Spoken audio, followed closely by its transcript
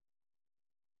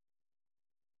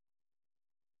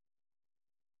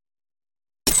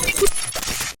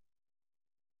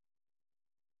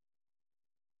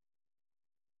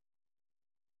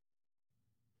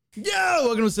Yo,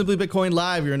 welcome to Simply Bitcoin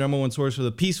Live, your number one source for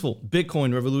the peaceful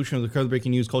Bitcoin revolution with the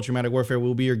breaking news, culture, matter, warfare.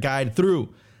 Will be your guide through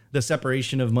the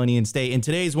separation of money and state. And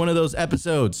today is one of those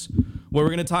episodes where we're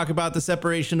going to talk about the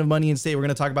separation of money and state. We're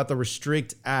going to talk about the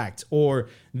Restrict Act, or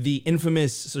the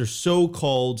infamous or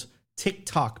so-called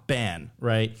TikTok ban,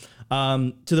 right?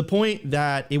 To the point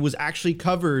that it was actually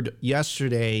covered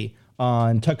yesterday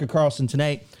on Tucker Carlson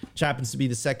Tonight, which happens to be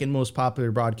the second most popular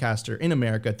broadcaster in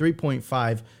America,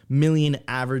 3.5 million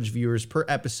average viewers per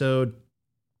episode,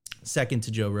 second to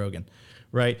Joe Rogan,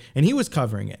 right? And he was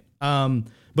covering it.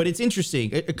 But it's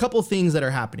interesting, a couple things that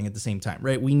are happening at the same time,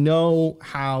 right? We know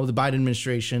how the Biden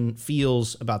administration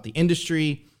feels about the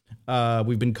industry.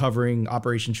 We've been covering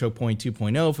Operation Choke Point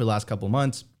 2.0 for the last couple of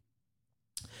months.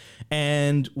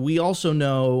 And we also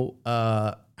know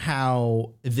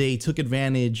how they took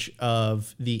advantage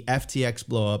of the FTX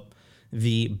blowup,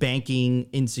 the banking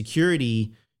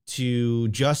insecurity, to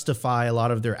justify a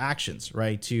lot of their actions,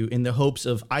 right? In the hopes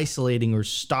of isolating or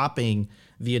stopping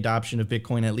the adoption of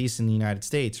Bitcoin, at least in the United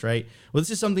States, right? Well, this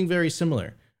is something very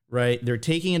similar, right? They're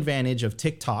taking advantage of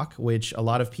TikTok, which a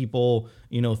lot of people,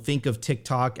 think of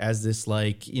TikTok as this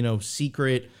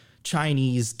secret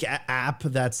Chinese app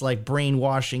that's like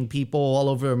brainwashing people all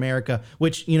over America,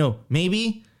 which,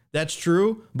 maybe that's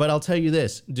true. But I'll tell you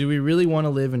this, do we really want to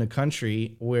live in a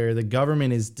country where the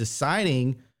government is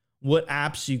deciding what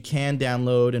apps you can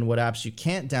download and what apps you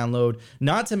can't download,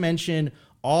 not to mention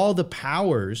all the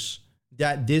powers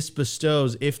that this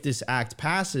bestows? If this act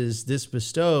passes, this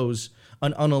bestows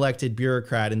an unelected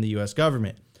bureaucrat in the US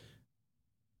government.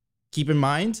 Keep in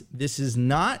mind, this is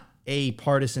not a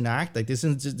partisan act. Like this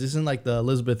isn't like the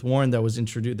Elizabeth Warren that was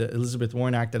introduced, the Elizabeth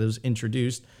Warren Act that was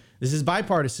introduced. This is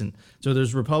bipartisan. So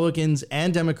there's Republicans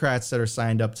and Democrats that are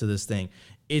signed up to this thing.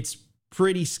 It's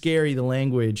pretty scary, the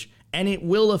language, and it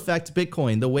will affect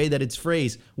Bitcoin, the way that it's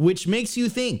phrased, which makes you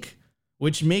think,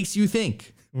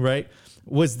 right?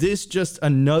 Was this just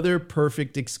another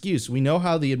perfect excuse? We know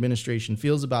how the administration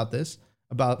feels about this,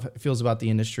 feels about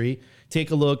the industry. Take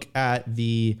a look at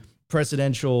the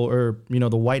presidential or, the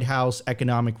White House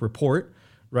economic report,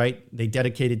 right? They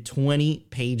dedicated 20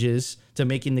 pages to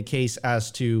making the case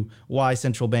as to why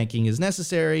central banking is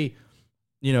necessary,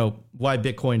 why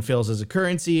Bitcoin fails as a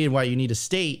currency, and why you need a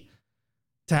state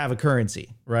to have a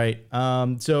currency, right?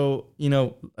 So,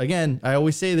 again, I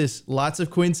always say this, lots of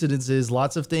coincidences,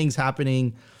 lots of things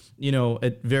happening,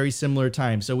 at very similar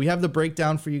times. So we have the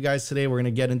breakdown for you guys today. We're going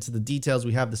to get into the details.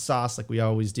 We have the sauce like we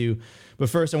always do. But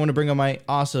first, I want to bring on my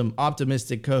awesome,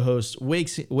 optimistic co-host,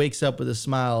 wakes up with a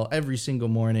smile every single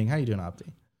morning. How you doing, Opti?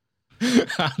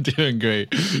 I'm doing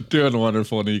great. Doing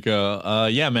wonderful, Nico.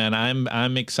 Yeah, man,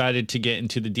 I'm excited to get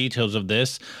into the details of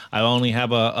this. I only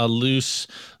have a loose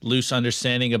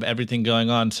understanding of everything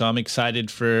going on, so I'm excited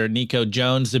for Nico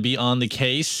Jones to be on the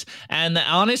case. And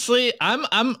honestly, I'm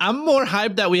more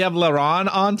hyped that we have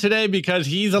Liron on today, because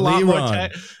he's a lot more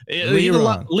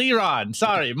Liron.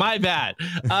 Sorry, my bad.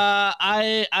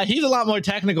 He's a lot more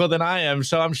technical than I am,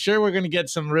 so I'm sure we're going to get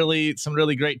some really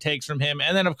great takes from him.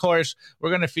 And then, of course, we're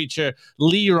going to feature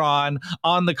Liron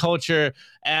on the culture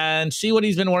and see what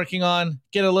he's been working on,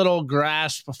 get a little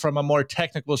grasp from a more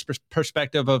technical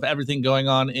perspective of everything going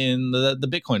on in the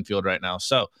Bitcoin field right now.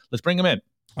 So let's bring him in.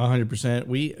 100%.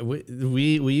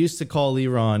 We used to call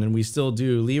Liron, and we still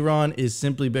do. Liron is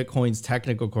Simply Bitcoin's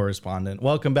technical correspondent.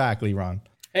 Welcome back, Liron.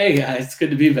 Hey guys, it's good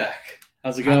to be back.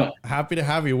 How's it going? Happy to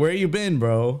have you. Where you been,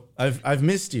 bro? I've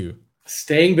missed you.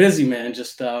 Staying busy, man.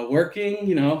 Just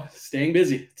working, staying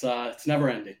busy. It's never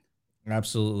ending.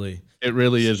 Absolutely. It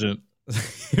really isn't.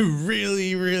 It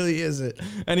really, really isn't.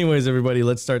 Anyways, everybody,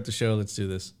 let's start the show. Let's do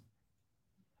this.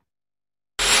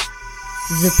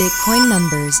 The Bitcoin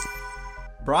numbers.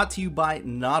 Brought to you by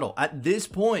Nodl. At this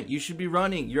point, you should be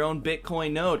running your own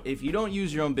Bitcoin node. If you don't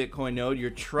use your own Bitcoin node, you're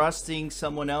trusting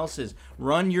someone else's.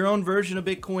 Run your own version of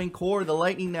Bitcoin Core, the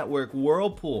Lightning Network,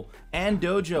 Whirlpool, and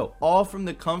Dojo, all from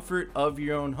the comfort of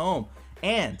your own home.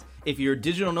 And if you're a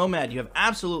digital nomad, you have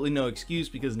absolutely no excuse,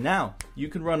 because now you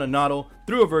can run a Nodl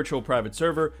through a virtual private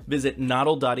server. Visit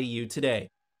nodl.eu today.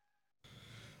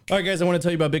 All right, guys, I want to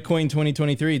tell you about Bitcoin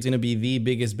 2023. It's going to be the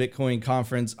biggest Bitcoin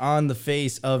conference on the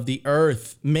face of the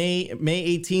earth. May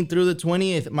 18th through the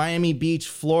 20th, Miami Beach,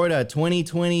 Florida,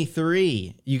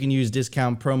 2023. You can use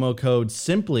discount promo code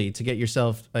SIMPLY to get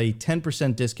yourself a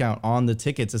 10% discount on the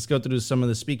tickets. Let's go through some of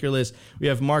the speaker lists. We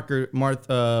have Michael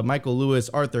Lewis,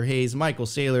 Arthur Hayes, Michael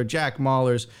Saylor, Jack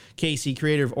Mallers, Casey,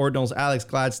 creator of Ordinals, Alex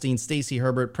Gladstein, Stacey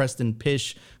Herbert, Preston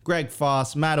Pish, Greg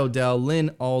Foss, Matt Odell,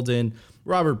 Lynn Alden,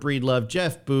 Robert Breedlove,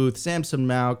 Jeff Booth, Samson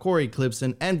Mao, Corey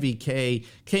Clipson, NVK,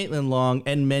 Caitlin Long,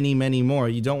 and many, many more.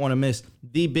 You don't want to miss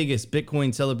the biggest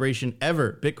Bitcoin celebration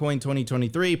ever. Bitcoin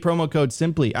 2023, promo code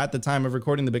SIMPLY. At the time of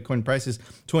recording, the Bitcoin price is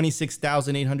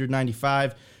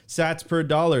 $26,895. Sats per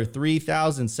dollar,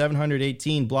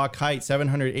 3,718. Block height,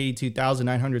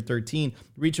 782,913.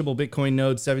 Reachable Bitcoin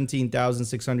nodes,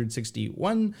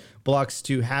 17,661. Blocks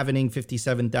to halvening,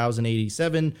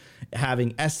 57,087.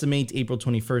 Halving estimate, April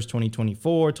 21st,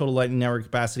 2024. Total Lightning Network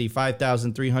capacity,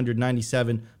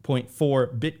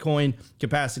 5,397.4 Bitcoin.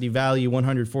 Capacity value,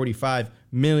 145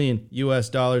 million US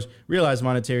dollars. Realized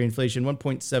monetary inflation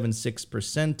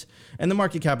 1.76%, and the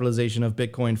market capitalization of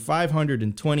Bitcoin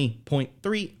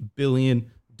 $520.3 billion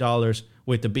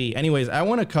with the B. Anyways, I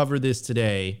want to cover this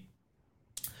today.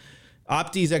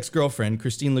 Opti's ex-girlfriend,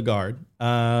 Christine Lagarde,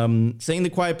 saying the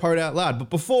quiet part out loud. But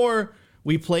before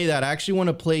we play that, I actually want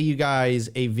to play you guys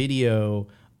a video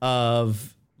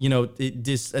of,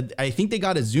 I think they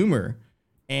got a Zoomer,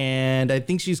 and I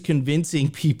think she's convincing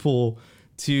people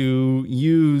to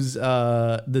use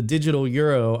the digital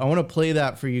euro. I want to play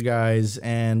that for you guys,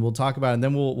 and we'll talk about it, and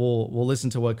then we'll listen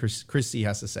to what Christy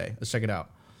has to say. Let's check it out.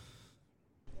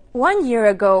 1 year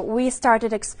ago, we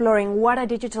started exploring what a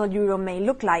digital euro may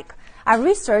look like. Our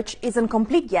research isn't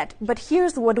complete yet, but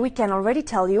here's what we can already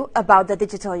tell you about the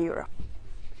digital euro.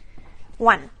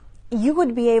 1. You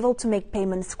would be able to make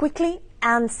payments quickly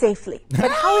and safely. But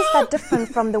how is that different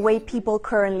from the way people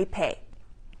currently pay?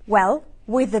 Well,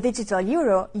 with the digital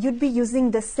euro, you'd be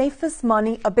using the safest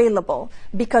money available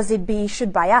because it'd be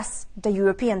issued by us, the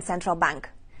European Central Bank.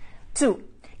 2.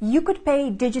 You could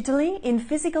pay digitally in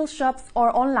physical shops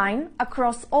or online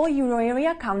across all euro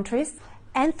area countries.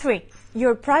 And 3.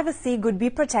 Your privacy would be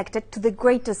protected to the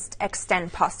greatest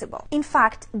extent possible. In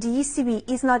fact, the ECB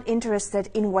is not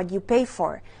interested in what you pay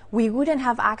for. We wouldn't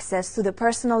have access to the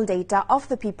personal data of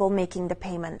the people making the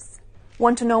payments.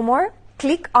 Want to know more?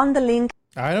 Click on the link.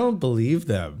 I don't believe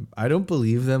them. I don't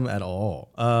believe them at all.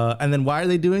 And then why are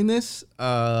they doing this?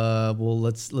 Well,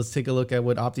 let's take a look at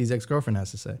what Opti's ex-girlfriend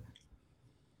has to say.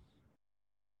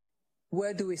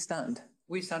 Where do we stand?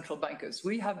 We central bankers,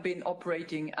 we have been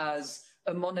operating as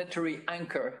a monetary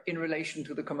anchor in relation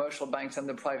to the commercial banks and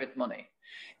the private money.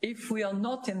 If we are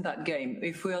not in that game,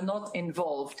 if we are not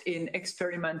involved in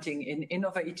experimenting, in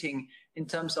innovating in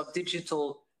terms of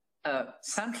digital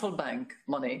central bank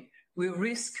money, we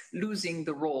risk losing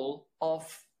the role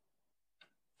of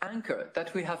anchor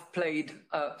that we have played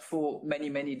for many,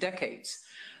 many decades.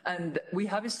 And we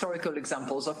have historical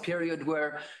examples of period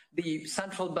where the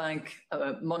central bank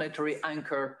monetary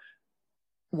anchor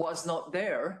was not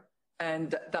there,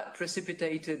 and that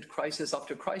precipitated crisis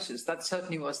after crisis. That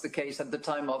certainly was the case at the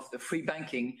time of the free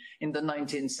banking in the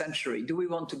 19th century. Do we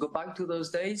want to go back to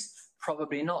those days?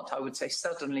 Probably not. I would say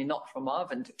certainly not from our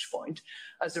vantage point,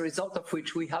 as a result of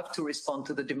which we have to respond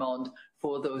to the demand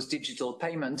for those digital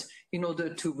payments in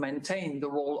order to maintain the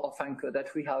role of anchor that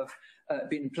we have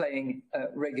been playing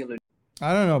regularly.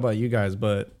 I don't know about you guys,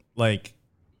 but like,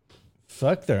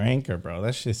 fuck their anchor, bro.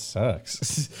 That shit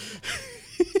sucks.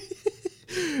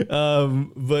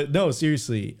 But no,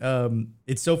 seriously,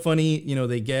 it's so funny.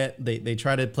 They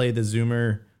try to play the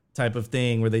Zoomer type of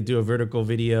thing where they do a vertical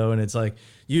video and it's like,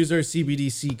 use our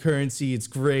CBDC currency. It's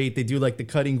great. They do like the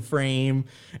cutting frame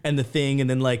and the thing. And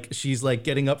then like, she's like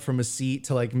getting up from a seat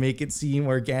to like make it seem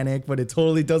organic, but it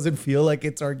totally doesn't feel like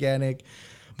it's organic.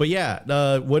 But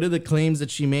yeah, what are the claims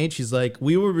that she made? She's like,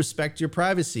 we will respect your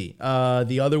privacy.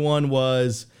 The other one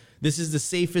was, this is the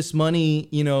safest money,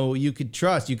 you could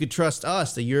trust. You could trust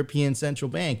us, the European Central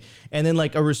Bank. And then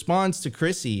like a response to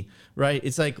Chrissy, right?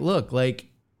 It's like, look, like,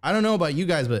 I don't know about you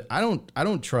guys, but I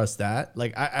don't trust that.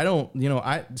 Like, I don't,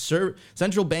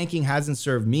 central banking hasn't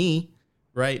served me,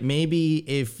 right? Maybe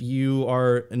if you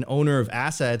are an owner of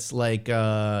assets like,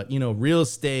 real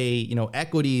estate,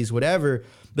 equities, whatever,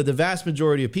 but the vast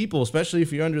majority of people, especially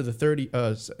if you're under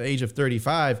the age of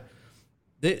 35,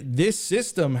 this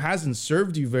system hasn't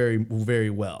served you very, very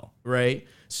well, right?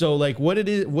 So like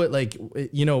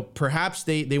perhaps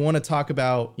they want to talk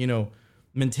about,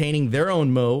 maintaining their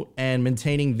own moat and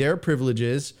maintaining their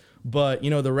privileges. But,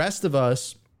 the rest of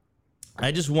us,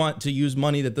 I just want to use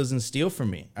money that doesn't steal from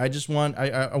me. I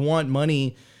want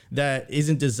money that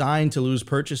isn't designed to lose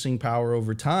purchasing power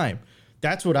over time.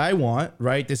 That's what I want,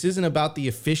 right? This isn't about the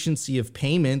efficiency of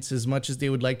payments as much as they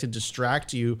would like to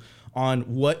distract you on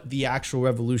what the actual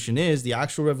revolution is. The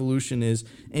actual revolution is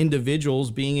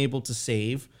individuals being able to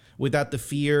save without the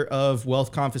fear of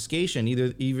wealth confiscation.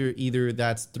 Either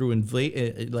that's through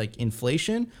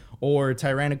inflation or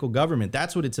tyrannical government.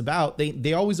 That's what it's about.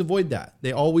 They always avoid that.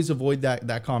 They always avoid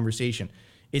that conversation.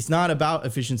 It's not about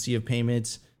efficiency of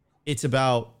payments. It's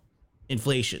about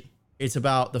inflation. It's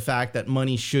about the fact that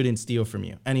money shouldn't steal from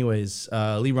you. Anyways,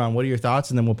 Liron, what are your thoughts?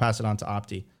 And then we'll pass it on to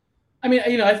Opti. I mean,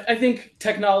 I think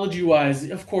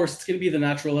technology-wise, of course, it's going to be the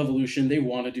natural evolution. They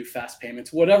want to do fast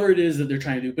payments, whatever it is that they're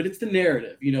trying to do. But it's the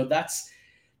narrative.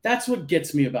 That's what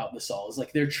gets me about this all, is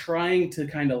like they're trying to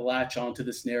kind of latch onto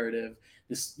this narrative,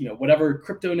 this, whatever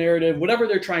crypto narrative, whatever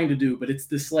they're trying to do. But it's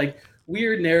this like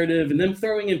weird narrative, and then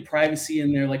throwing in privacy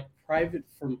in there, like private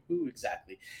from who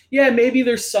exactly? Yeah, maybe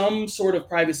there's some sort of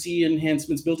privacy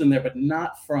enhancements built in there, but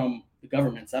not from the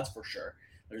governments. That's for sure.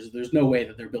 There's no way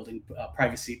that they're building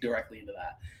privacy directly into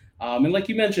that. And like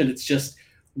you mentioned, it's just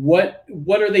what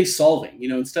are they solving?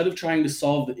 Instead of trying to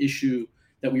solve the issue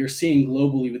that we are seeing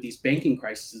globally with these banking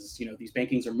crises, these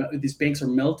banks are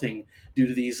melting due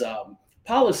to these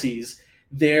policies.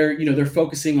 They're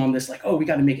focusing on this like, oh, we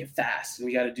got to make it fast, and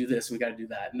we got to do this, and we got to do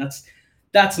that, and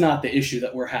that's not the issue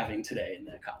that we're having today in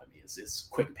the economy. Is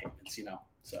quick payments,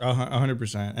 So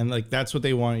 100%. And like, that's what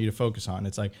they want you to focus on.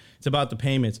 It's like, it's about the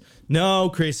payments. No,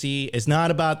 Chrissy, it's not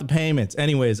about the payments.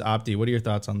 Anyways, Opti, what are your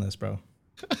thoughts on this, bro?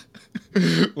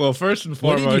 Well, first and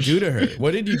foremost, what did you do to her?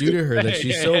 What did you do to her that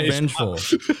she's so vengeful?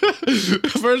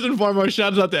 First and foremost,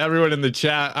 shouts out to everyone in the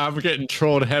chat. I'm getting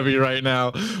trolled heavy right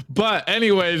now. But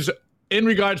anyways, in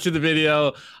regards to the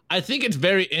video, I think it's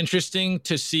very interesting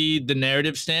to see the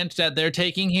narrative stance that they're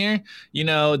taking here.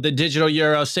 The digital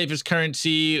euro, safest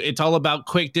currency. It's all about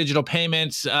quick digital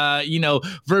payments.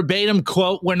 Verbatim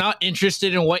quote, "We're not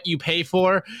interested in what you pay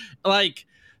for." Like,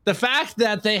 the fact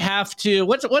that they have to,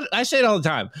 what I say it all the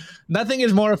time, nothing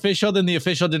is more official than the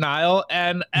official denial.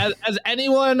 And as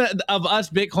anyone of us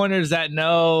Bitcoiners that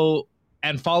know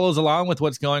and follows along with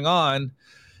what's going on,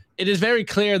 it is very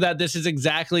clear that this is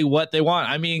exactly what they want.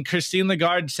 I mean, Christine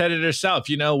Lagarde said it herself.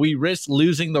 We risk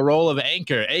losing the role of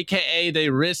anchor, aka they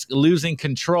risk losing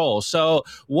control. So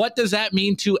what does that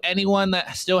mean to anyone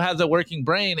that still has a working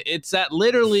brain? It's that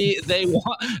literally they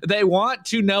want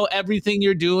to know everything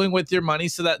you're doing with your money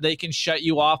so that they can shut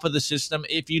you off of the system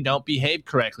if you don't behave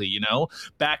correctly.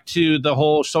 Back to the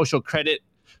whole social credit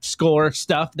score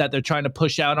stuff that they're trying to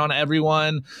push out on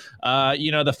everyone.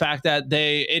 The fact that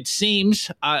it seems,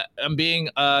 I'm being,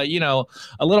 a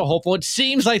little hopeful. It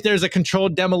seems like there's a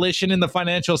controlled demolition in the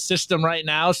financial system right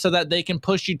now so that they can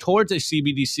push you towards a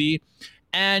CBDC.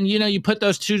 And, you put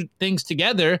those two things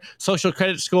together, social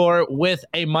credit score with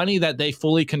a money that they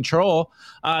fully control,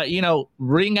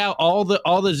 ring out all the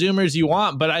Zoomers you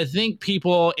want. But I think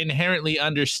people inherently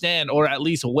understand, or at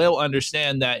least will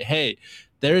understand, that, hey,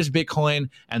 there is Bitcoin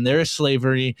and there is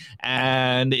slavery.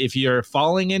 And if you're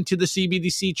falling into the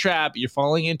CBDC trap, you're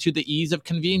falling into the ease of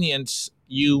convenience,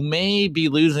 you may be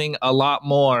losing a lot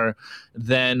more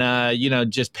than,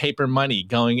 just paper money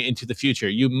going into the future.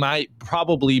 You might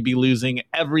probably be losing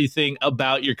everything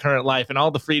about your current life and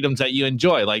all the freedoms that you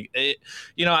enjoy. Like,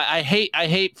 I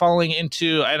hate falling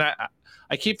into, and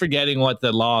I keep forgetting what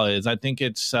the law is. I think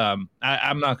it's, I'm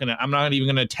not even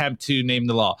going to attempt to name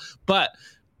the law, but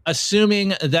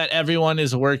assuming that everyone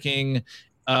is working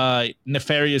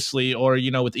nefariously or,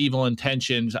 with evil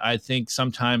intentions, I think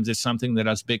sometimes it's something that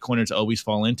us Bitcoiners always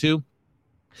fall into.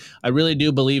 I really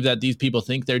do believe that these people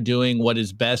think they're doing what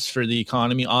is best for the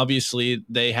economy. Obviously,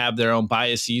 they have their own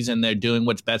biases and they're doing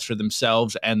what's best for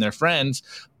themselves and their friends.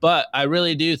 But I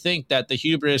really do think that the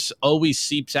hubris always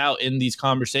seeps out in these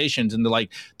conversations. And they're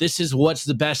like, this is what's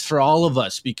the best for all of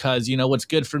us because, what's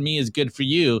good for me is good for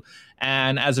you.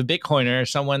 And as a Bitcoiner,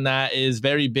 someone that is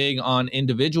very big on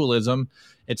individualism,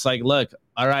 it's like, look,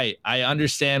 all right, I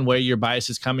understand where your bias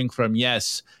is coming from.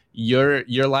 Yes,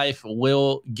 your life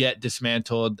will get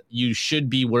dismantled. You should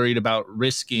be worried about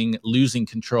risking losing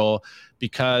control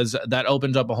because that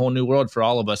opens up a whole new world for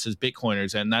all of us as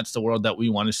Bitcoiners. And that's the world that we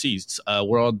want to see. It's a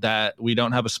world that we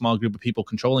don't have a small group of people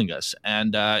controlling us.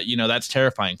 And, that's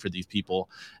terrifying for these people.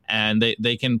 And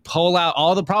they can pull out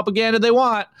all the propaganda they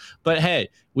want. But, hey,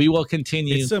 we will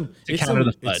continue to counter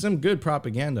the flood. It's some good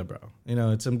propaganda, bro.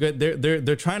 It's some good.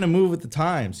 They're trying to move with the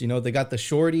times. They got the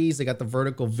shorties, they got the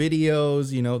vertical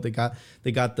videos.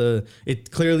 They got the.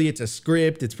 Clearly it's a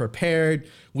script. It's prepared.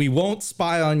 We won't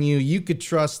spy on you. You could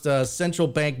trust us. Central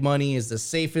bank money is the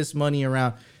safest money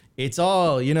around. It's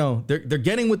all, they're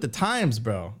getting with the times,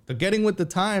 bro. They're getting with the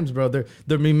times, bro. The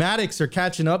mematics are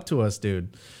catching up to us,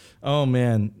 dude. Oh,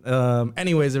 man.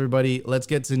 Anyways, everybody, let's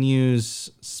get to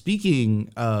news.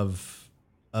 Speaking of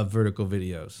vertical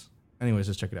videos. Anyways,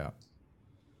 let's check it out.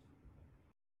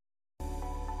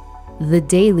 The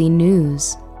Daily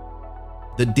News.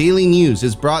 The Daily News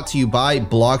is brought to you by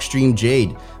Blockstream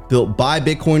Jade. built by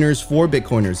Bitcoiners for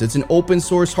Bitcoiners. It's an open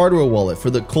source hardware wallet for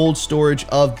the cold storage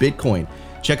of Bitcoin.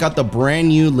 Check out the brand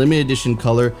new limited edition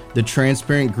color, the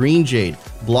transparent green Jade.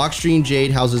 Blockstream Jade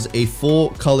houses a full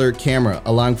color camera,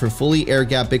 allowing for fully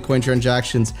air-gapped Bitcoin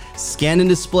transactions, scan and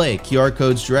display QR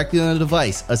codes directly on the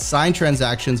device, assign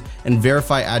transactions, and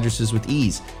verify addresses with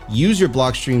ease. Use your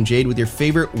Blockstream Jade with your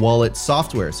favorite wallet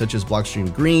software, such as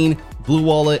Blockstream Green, Blue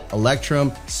Wallet,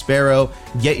 Electrum, Sparrow.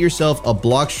 Get yourself a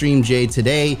Blockstream Jade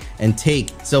today and take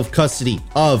self-custody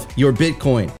of your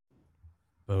Bitcoin.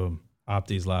 Boom.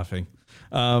 Opti's laughing.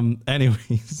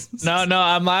 Anyways. No,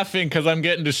 I'm laughing because I'm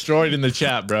getting destroyed in the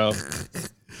chat, bro.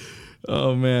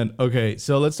 Oh, man. Okay,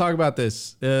 so let's talk about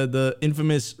this. The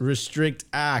infamous Restrict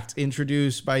Act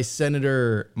introduced by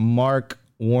Senator Mark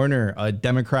Warner, a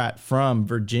Democrat from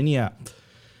Virginia.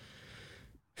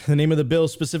 The name of the bill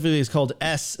specifically is called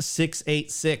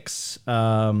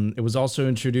S686. It was also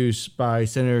introduced by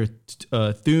Senator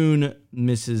Thune,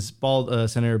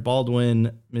 Senator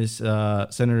Baldwin,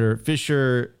 Senator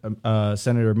Fisher,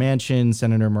 Senator Manchin,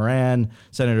 Senator Moran,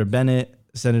 Senator Bennett,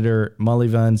 Senator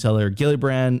Mullivan, Senator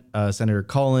Gillibrand, Senator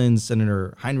Collins,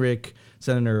 Senator Heinrich,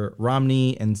 Senator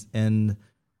Romney, and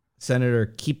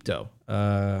Senator Capto.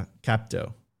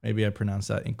 Maybe I pronounced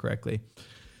that incorrectly.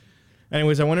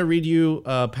 Anyways, I want to read you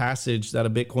a passage that a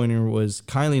Bitcoiner was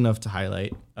kindly enough to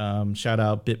highlight. Shout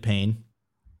out BitPain.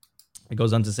 It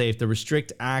goes on to say, if the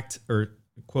Restrict Act or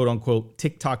quote unquote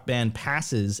TikTok ban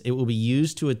passes, it will be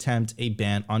used to attempt a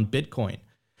ban on Bitcoin.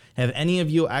 Have any of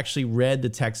you actually read the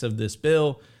text of this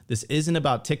bill? This isn't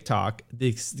about TikTok.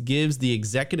 This gives the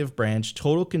executive branch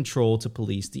total control to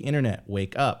police the internet.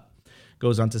 Wake up.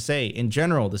 Goes on to say, in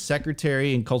general, the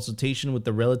secretary, in consultation with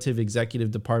the relative executive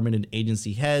department and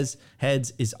agency heads,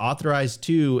 is authorized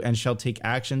to and shall take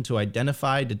action to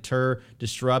identify, deter,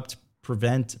 disrupt,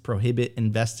 prevent, prohibit,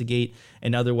 investigate,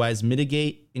 and otherwise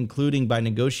mitigate, including by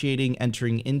negotiating,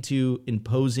 entering into,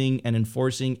 imposing, and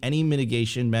enforcing any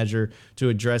mitigation measure to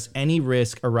address any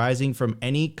risk arising from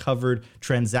any covered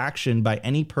transaction by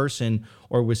any person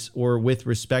or with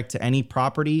respect to any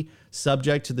property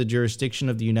subject to the jurisdiction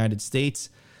of the United States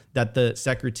that the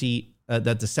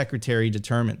secretary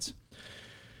determines.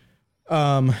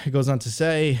 It goes on to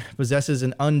say, possesses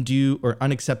an undue or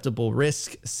unacceptable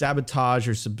risk, sabotage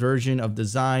or subversion of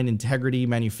design, integrity,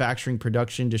 manufacturing,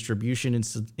 production, distribution,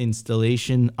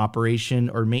 installation, operation,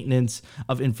 or maintenance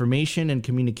of information and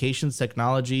communications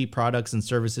technology, products, and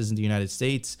services in the United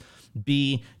States.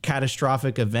 B,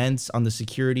 catastrophic events on the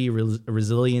security,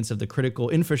 resilience of the critical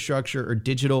infrastructure or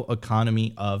digital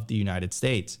economy of the United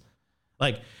States.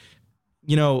 Like,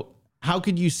 you know, how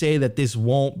could you say that this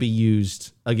won't be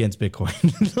used against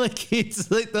Bitcoin? Like,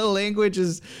 it's like the language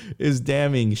is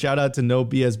damning. Shout out to No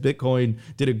BS Bitcoin,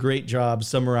 did a great job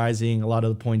summarizing a lot of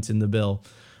the points in the bill.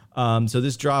 So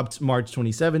this dropped March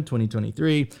 27,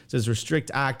 2023. It says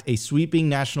Restrict Act, a sweeping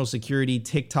national security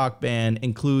TikTok ban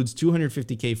includes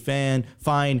 $250K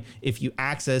fine if you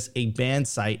access a banned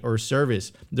site or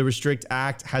service. The Restrict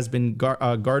Act has been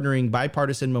garnering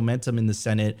bipartisan momentum in the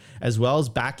Senate, as well as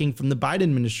backing from the Biden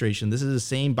administration. This is the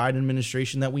same Biden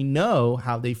administration that we know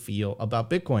how they feel about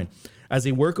Bitcoin. As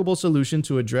a workable solution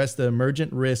to address the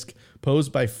emergent risk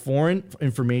posed by foreign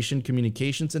information,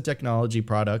 communications, and technology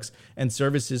products and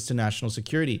services to national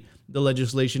security. The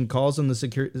legislation calls on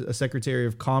the Secretary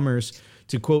of Commerce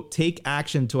to, quote, take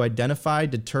action to identify,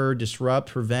 deter,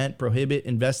 disrupt, prevent, prohibit,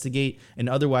 investigate, and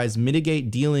otherwise mitigate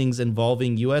dealings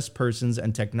involving U.S. persons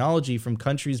and technology from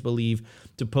countries believed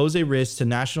to pose a risk to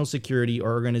national security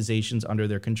or organizations under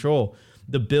their control.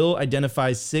 The bill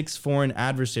identifies 6 foreign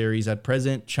adversaries at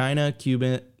present: China,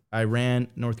 Cuba, Iran,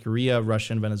 North Korea,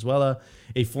 Russia, and Venezuela.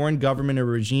 A foreign government or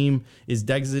regime is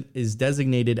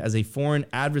designated as a foreign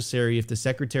adversary if the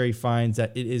secretary finds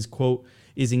that it is, quote,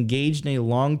 is engaged in a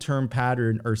long-term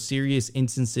pattern or serious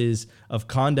instances of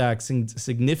conduct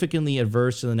significantly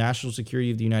adverse to the national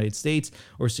security of the United States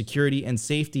or security and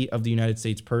safety of the United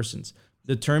States persons.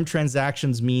 The term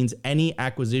transactions means any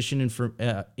acquisition,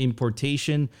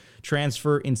 importation,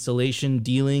 transfer, installation,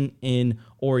 dealing in,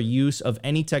 or use of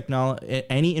any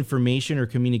information or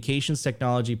communications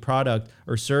technology product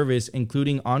or service,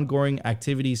 including ongoing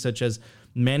activities such as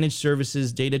managed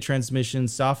services, data transmission,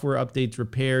 software updates,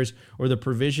 repairs, or the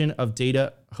provision of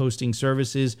data hosting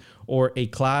services, or a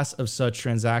class of such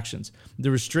transactions. The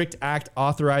Restrict Act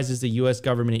authorizes the U.S.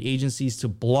 government agencies to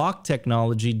block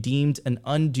technology deemed an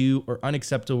undue or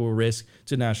unacceptable risk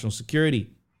to national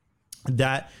security.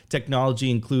 That technology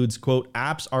includes, quote,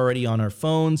 apps already on our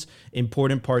phones,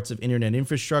 important parts of internet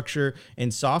infrastructure,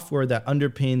 and software that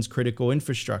underpins critical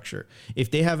infrastructure. If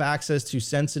they have access to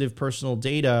sensitive personal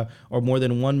data or more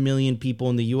than 1 million people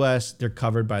in the US, they're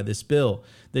covered by this bill.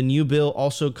 The new bill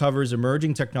also covers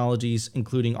emerging technologies,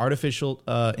 including artificial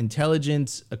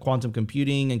intelligence, quantum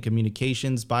computing and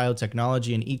communications,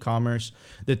 biotechnology, and e-commerce.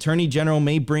 The Attorney General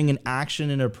may bring an action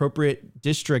in an appropriate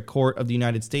district court of the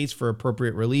United States for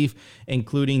appropriate relief,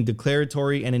 including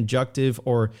declaratory and injunctive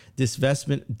or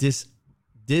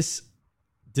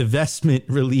divestment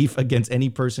relief against any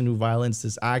person who violates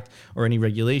this act or any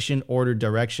regulation, order,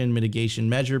 direction, mitigation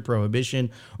measure,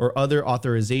 prohibition, or other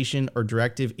authorization or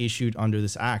directive issued under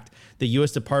this act. The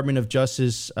U.S. Department of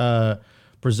Justice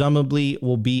presumably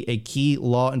will be a key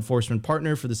law enforcement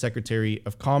partner for the Secretary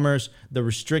of Commerce. The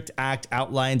Restrict Act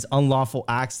outlines unlawful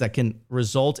acts that can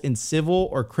result in civil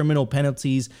or criminal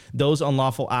penalties. Those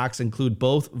unlawful acts include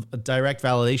both direct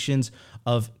violations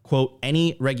of, quote,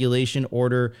 any regulation,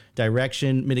 order,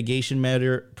 direction, mitigation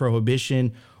measure,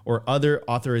 prohibition, or other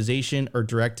authorization or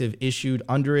directive issued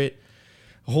under it.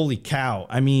 Holy cow.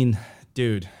 I mean,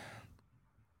 dude.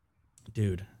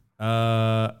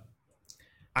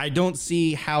 I don't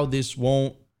see how this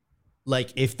won't,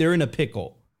 like, if they're in a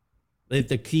pickle, if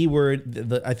the key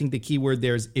word, I think the key word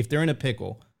there is if they're in a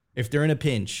pickle, if they're in a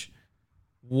pinch,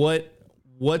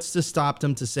 what's to stop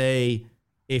them to say,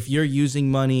 if you're using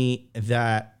money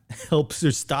that helps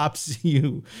or stops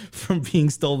you from being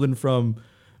stolen from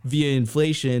via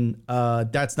inflation,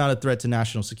 that's not a threat to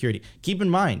national security. Keep in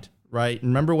mind, right?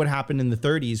 Remember what happened in the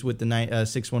 30s with the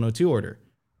 6102 order,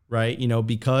 right? You know,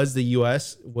 because the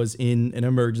U.S. was in an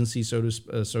emergency, so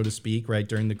to speak, right,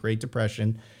 during the Great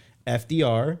Depression,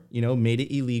 FDR, you know, made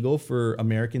it illegal for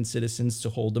American citizens to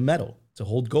hold a medal, to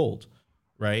hold gold,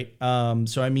 right?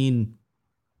 So, I mean,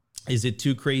 is it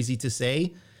too crazy to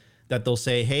say that they'll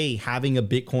say, hey, having a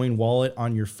Bitcoin wallet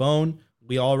on your phone,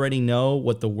 we already know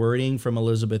what the wording from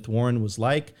Elizabeth Warren was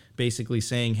like, basically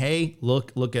saying, hey,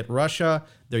 look at Russia.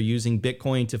 They're using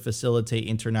Bitcoin to facilitate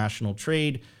international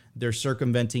trade. They're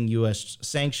circumventing U.S.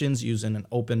 sanctions using an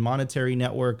open monetary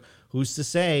network. Who's to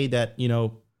say that, you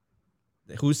know,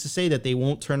 who's to say that they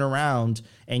won't turn around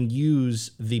and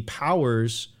use the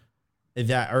powers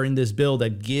that are in this bill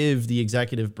that give the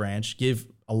executive branch, give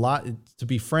a lot, to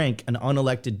be frank, an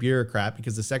unelected bureaucrat,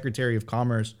 because the Secretary of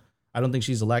Commerce, I don't think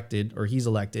she's elected or he's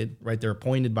elected, right? They're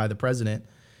appointed by the president.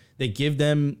 They give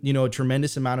them, you know, a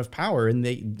tremendous amount of power, and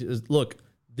they look,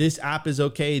 this app is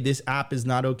okay. This app is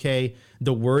not okay.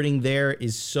 The wording there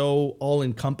is so all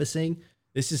encompassing.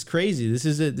 This is crazy. This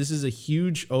is a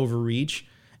huge overreach.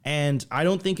 And I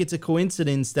don't think it's a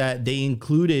coincidence that they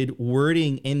included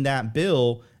wording in that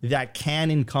bill that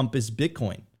can encompass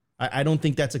Bitcoin. I don't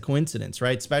think that's a coincidence,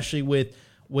 right? Especially with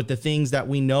the things that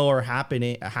we know are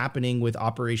happening with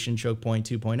Operation Choke Point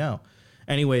 2.0.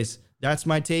 Anyways, that's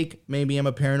my take. Maybe I'm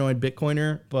a paranoid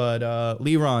Bitcoiner, but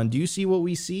Liron, do you see what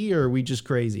we see, or are we just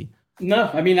crazy? No,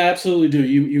 I mean, I absolutely do.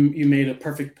 You made a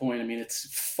perfect point. I mean, it's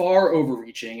far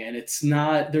overreaching, and it's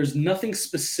not, there's nothing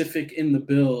specific in the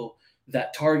bill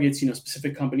that targets, you know,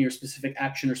 specific company or specific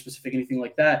action or specific anything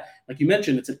like that. Like you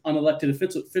mentioned, it's an unelected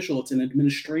official. It's an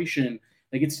administration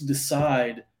that gets to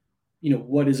decide, you know,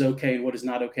 what is okay and what is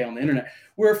not okay on the internet.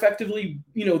 We're effectively,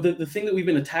 you know, the thing that we've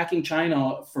been attacking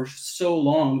China for so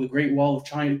long, the Great Wall of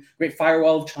China, Great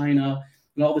Firewall of China,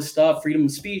 and all this stuff, freedom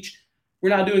of speech, we're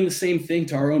not doing the same thing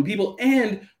to our own people.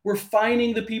 And we're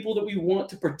fining the people that we want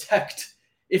to protect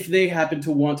if they happen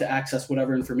to want to access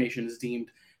whatever information is deemed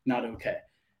not okay.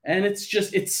 And it's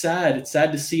sad. It's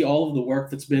sad to see all of the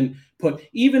work that's been put,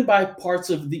 even by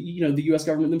parts of the, you know, the U.S.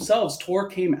 government themselves. Tor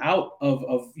came out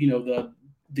of you know,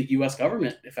 the U.S.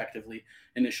 government effectively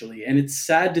initially. And it's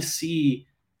sad to see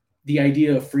the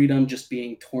idea of freedom just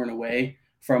being torn away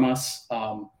from us.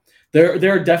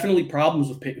 There are definitely problems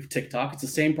with TikTok. It's the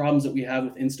same problems that we have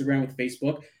with Instagram, with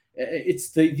Facebook.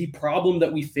 It's the problem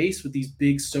that we face with these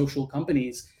big social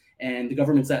companies and the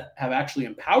governments that have actually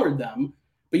empowered them.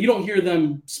 But you don't hear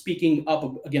them speaking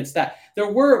up against that.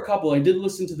 There were a couple, I did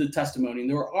listen to the testimony, and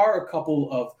there are a couple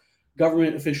of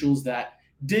government officials that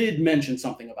did mention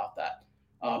something about that,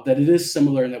 that it is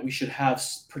similar and that we should have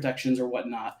protections or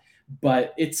whatnot.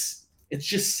 But it's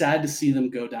just sad to see them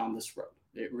go down this road.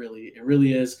 It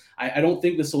really is. I don't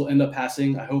think this will end up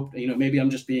passing. I hope, you know, maybe I'm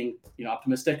just being, you know,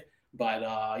 optimistic.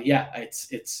 But yeah, it's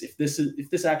if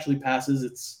this actually passes,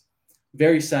 it's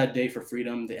very sad day for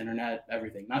freedom, the internet,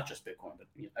 everything, not just Bitcoin, but,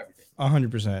 you know, everything.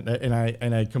 100%.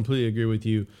 And I completely agree with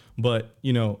you, but,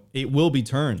 you know, it will be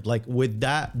turned. Like with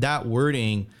that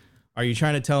wording, are you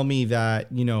trying to tell me that,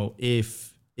 you know,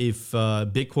 if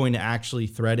Bitcoin actually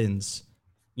threatens,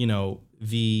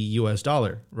 the U.S.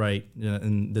 dollar, right?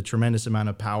 And the tremendous amount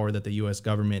of power that the U.S.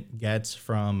 government gets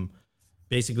from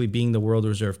basically being the world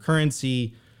reserve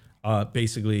currency,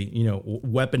 basically,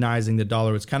 weaponizing the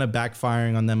dollar. It's kind of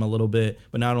backfiring on them a little bit.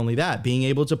 But not only that, being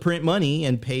able to print money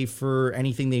and pay for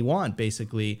anything they want,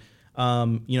 basically.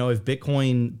 If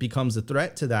Bitcoin becomes a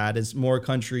threat to that, as more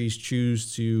countries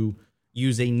choose to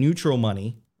use a neutral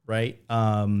money, right,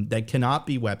 that cannot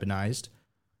be weaponized,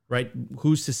 right?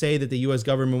 Who's to say that the U.S.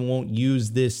 government won't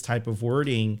use this type of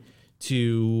wording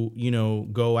to,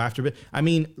 go after it? I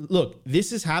mean, look,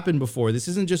 this has happened before. This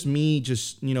isn't just me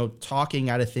talking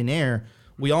out of thin air.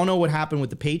 We all know what happened with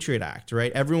the Patriot Act,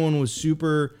 right? Everyone was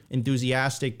super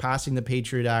enthusiastic passing the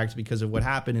Patriot Act because of what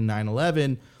happened in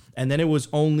 9/11. And then it was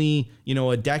only,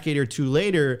 a decade or two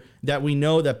later that we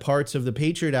know that parts of the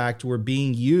Patriot Act were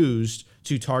being used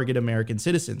to target American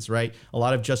citizens, right? A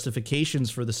lot of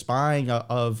justifications for the spying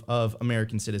of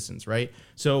American citizens, right?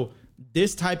 So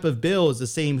this type of bill is the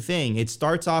same thing. It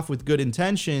starts off with good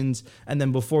intentions, and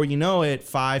then before you know it,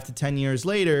 5 to 10 years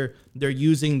later, they're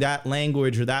using that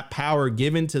language or that power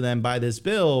given to them by this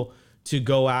bill to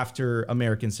go after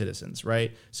American citizens,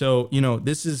 right? So,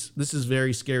 this is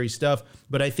very scary stuff.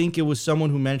 But I think it was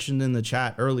someone who mentioned in the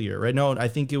chat earlier, right? No, I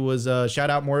think it was shout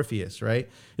out Morpheus, right?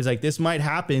 It's like, this might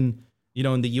happen,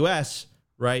 in the US,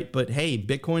 right? But hey,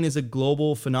 Bitcoin is a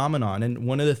global phenomenon. And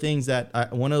one of the things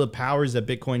that, one of the powers that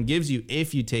Bitcoin gives you,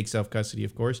 if you take self-custody,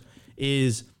 of course,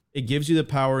 is it gives you the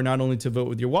power not only to vote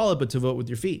with your wallet, but to vote with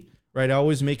your feet, right? I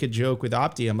always make a joke with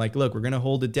Opti. I'm like, look, we're going to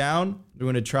hold it down.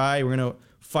 We're going to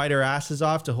fight our asses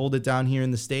off to hold it down here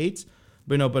in the States.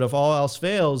 But if all else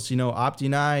fails, Opti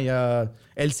and I,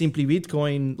 El Simple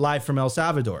Bitcoin live from El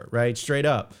Salvador, right? Straight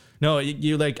up. No,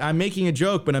 you like, I'm making a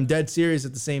joke, but I'm dead serious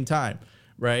at the same time,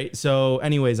 right? So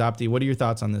anyways, Opti, what are your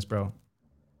thoughts on this, bro?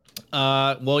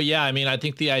 Well, yeah, I mean, I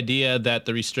think the idea that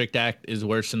the Restrict Act is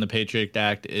worse than the Patriot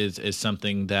Act is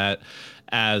something that,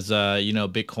 as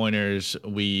Bitcoiners,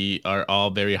 we are all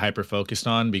very hyper focused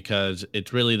on, because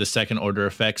it's really the second order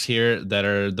effects here that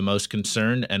are the most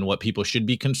concerned and what people should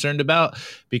be concerned about.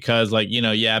 Because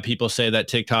people say that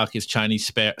TikTok is Chinese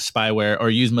spyware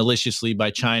or used maliciously by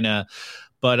China,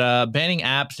 but banning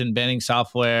apps and banning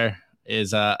software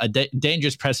is a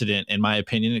dangerous precedent, in my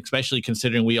opinion, especially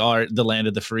considering we are the land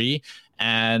of the free.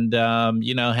 And,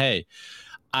 hey,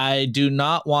 I do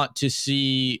not want to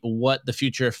see what the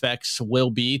future effects will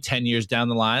be 10 years down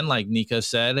the line, like Nico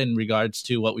said, in regards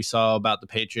to what we saw about the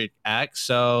Patriot Act.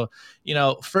 So,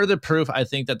 further proof, I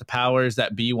think, that the powers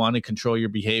that be want to control your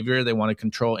behavior. They want to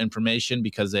control information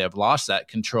because they have lost that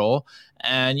control.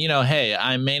 And, hey,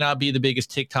 I may not be the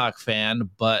biggest TikTok fan,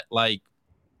 but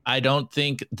I don't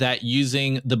think that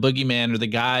using the boogeyman or the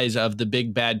guise of the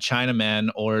big bad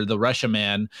Chinaman or the Russia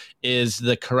man is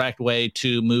the correct way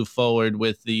to move forward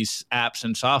with these apps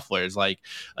and softwares.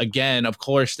 Again, of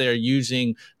course, they're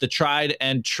using the tried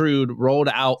and true rolled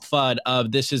out FUD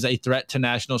of this is a threat to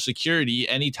national security.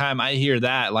 Anytime I hear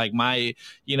that, my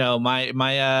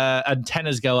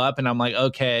antennas go up, and I'm like,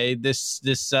 okay, this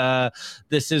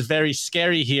is very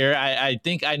scary here. I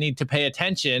think I need to pay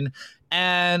attention.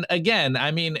 And again,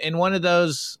 I mean, in one of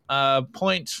those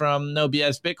points from No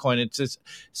BS Bitcoin, it just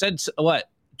said what?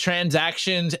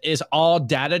 Transactions is all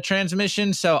data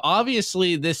transmission. So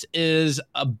obviously this is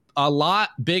a lot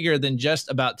bigger than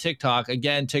just about TikTok.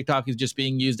 Again, TikTok is just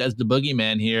being used as the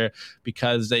boogeyman here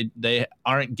because they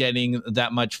aren't getting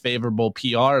that much favorable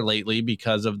PR lately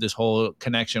because of this whole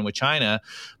connection with China.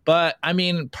 But I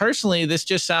mean, personally, this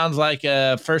just sounds like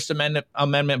a First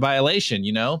Amendment violation,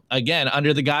 again,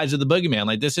 under the guise of the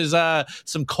boogeyman. This is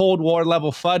some Cold War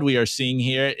level FUD we are seeing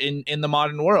here in the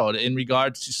modern world in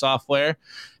regards to software.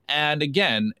 And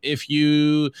again, if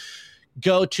you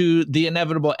go to the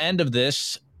inevitable end of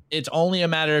this, it's only a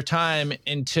matter of time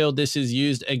until this is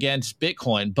used against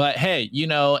Bitcoin. But hey,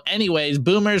 anyways,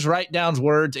 boomers write down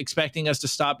words expecting us to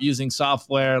stop using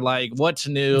software. What's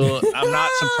new? I'm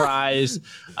not surprised.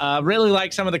 Really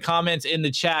like some of the comments in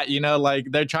the chat,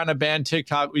 they're trying to ban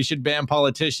TikTok. We should ban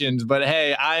politicians. But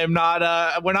hey, I am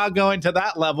not, we're not going to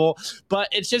that level. But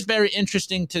it's just very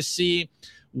interesting to see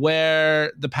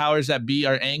where the powers that be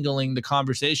are angling the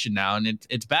conversation now. And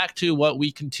it's back to what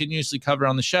we continuously cover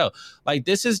on the show.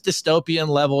 This is dystopian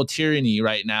level tyranny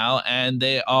right now, and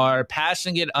they are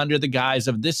passing it under the guise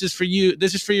of this is for you,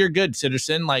 this is for your good,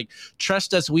 citizen.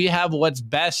 Trust us, we have what's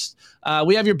best.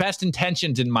 We have your best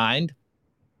intentions in mind.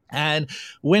 And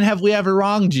when have we ever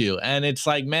wronged you? And it's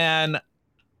man,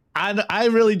 I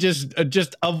really just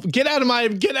get out of my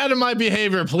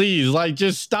behavior, please. Like,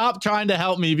 just stop trying to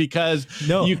help me, because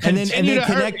you continue to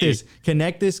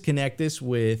connect this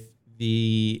with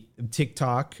the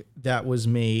TikTok that was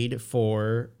made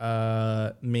for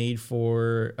the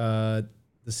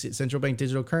central bank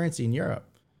digital currency in Europe,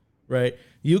 right?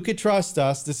 You could trust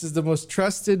us. This is the most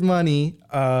trusted money.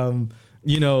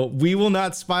 We will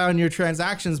not spy on your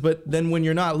transactions, but then when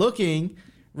you're not looking,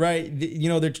 right,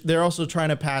 they're also trying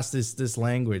to pass this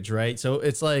language, right? So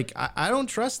it's like, I don't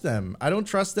trust them.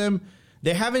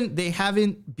 They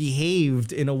haven't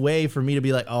behaved in a way for me to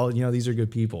be like, oh, these are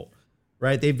good people,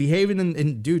 right? They've behaved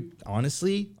in dude,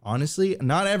 honestly,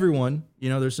 not everyone,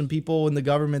 there's some people in the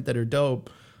government that are dope,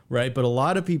 right? But a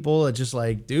lot of people are just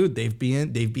like, dude, they've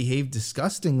behaved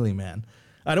disgustingly, man.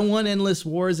 I don't want endless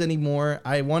wars anymore.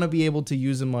 I want to be able to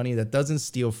use the money that doesn't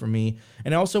steal from me.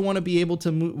 And I also want to be able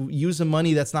to use the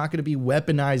money that's not going to be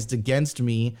weaponized against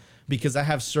me because I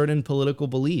have certain political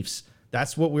beliefs.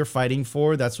 That's what we're fighting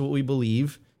for. That's what we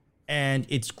believe. And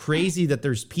it's crazy that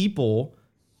there's people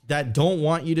that don't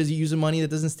want you to use the money that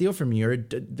doesn't steal from you, or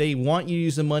they want you to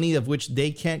use the money of which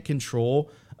they can't control,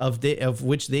 of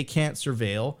which they can't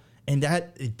surveil. And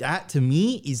that to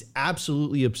me is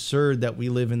absolutely absurd that we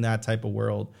live in that type of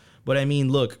world. But I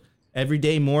mean, look, every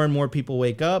day more and more people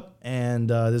wake up, and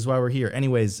this is why we're here.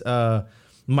 Anyways,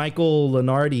 Michael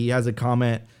Lenardi has a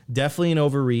comment. Definitely an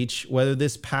overreach. Whether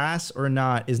this pass or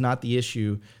not is not the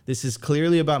issue. This is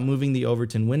clearly about moving the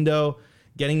Overton window,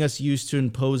 getting us used to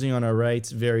imposing on our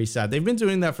rights. Very sad. They've been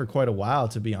doing that for quite a while,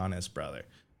 to be honest, brother.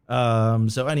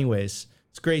 So anyways,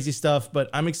 it's crazy stuff, but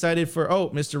I'm excited for,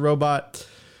 Mr. Robot.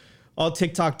 All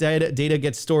TikTok data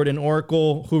gets stored in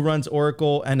Oracle. Who runs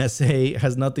Oracle? NSA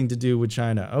has nothing to do with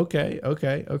China. Okay.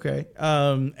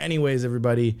 Anyways,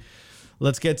 everybody,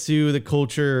 let's get to the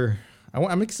culture.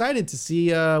 I'm excited to see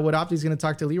what Opti's going to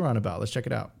talk to Liron about. Let's check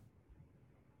it out.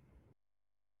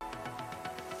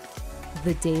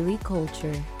 The Daily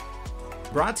Culture.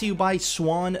 Brought to you by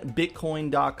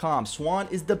SwanBitcoin.com. Swan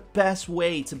is the best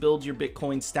way to build your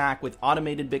Bitcoin stack with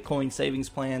automated Bitcoin savings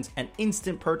plans and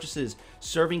instant purchases,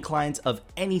 serving clients of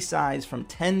any size from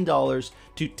 $10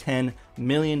 to $10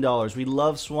 million. We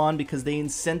love Swan because they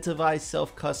incentivize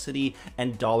self-custody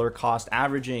and dollar cost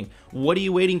averaging. What are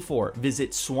you waiting for?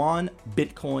 Visit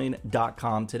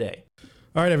SwanBitcoin.com today.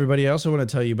 All right, everybody. I also want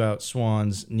to tell you about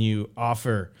Swan's new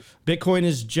offer. Bitcoin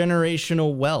is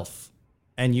generational wealth,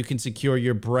 and you can secure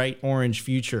your bright orange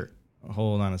future.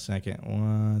 Hold on a second.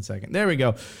 1 second. There we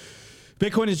go.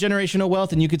 Bitcoin is generational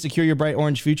wealth, and you can secure your bright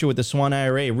orange future with the Swan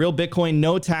IRA. Real Bitcoin,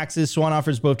 no taxes. Swan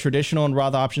offers both traditional and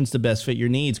Roth options to best fit your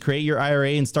needs. Create your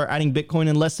IRA and start adding Bitcoin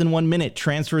in less than 1 minute.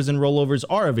 Transfers and rollovers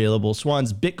are available.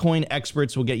 Swan's Bitcoin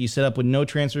experts will get you set up with no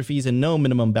transfer fees and no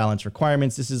minimum balance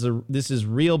requirements. This is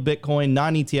real Bitcoin,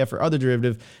 non-ETF or other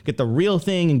derivative. Get the real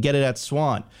thing and get it at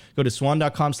Swan. Go to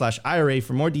swan.com/IRA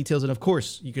for more details. And of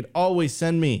course, you could always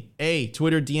send me a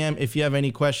Twitter DM if you have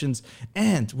any questions.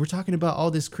 And we're talking about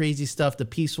all this crazy stuff, the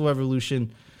peaceful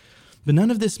revolution. But none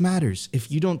of this matters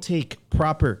if you don't take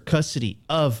proper custody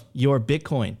of your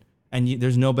Bitcoin. And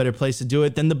there's no better place to do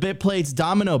it than the BitPlates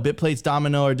Domino. BitPlates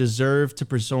Domino are deserved to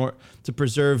preserve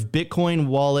Bitcoin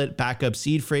wallet backup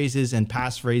seed phrases and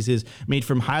passphrases made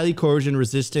from highly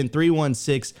corrosion-resistant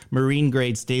 316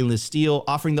 marine-grade stainless steel,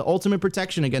 offering the ultimate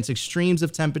protection against extremes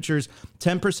of temperatures.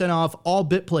 10% off all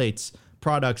BitPlates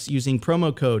products using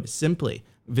promo code SIMPLY.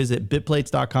 Visit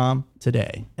bitplates.com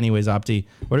today. Anyways, Opti,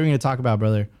 what are we going to talk about,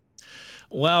 brother?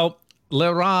 Well,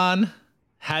 Liron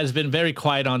has been very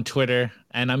quiet on Twitter,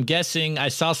 and I'm guessing I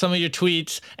saw some of your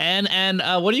tweets. And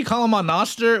what do you call them on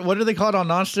Nostr? What do they call it on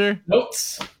Nostr?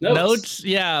 Notes.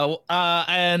 Yeah.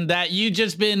 And that you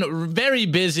just been very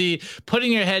busy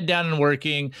putting your head down and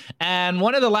working. And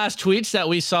one of the last tweets that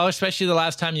we saw, especially the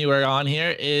last time you were on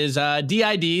here, is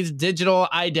DID's digital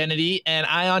identity and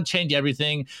Ion change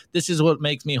everything. This is what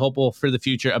makes me hopeful for the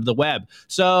future of the web.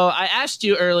 So I asked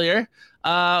you earlier,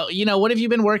 what have you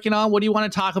been working on? What do you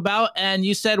want to talk about? And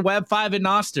you said Web 5 and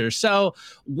Nostr. So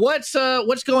what's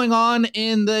going on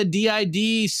in the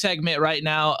DID segment right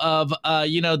now of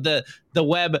the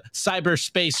web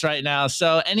cyberspace right now?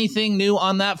 So anything new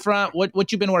on that front?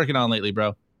 What you been working on lately,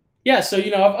 bro? Yeah, so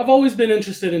I've always been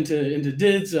interested into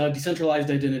DIDs, decentralized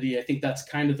identity. I think that's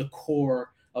kind of the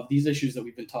core of these issues that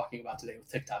we've been talking about today with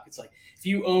TikTok. It's like, if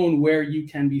you own where you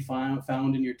can be found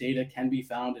and your data can be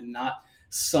found and not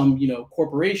some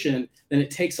corporation, then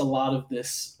it takes a lot of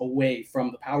this away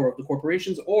from the power of the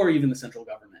corporations or even the central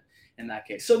government in that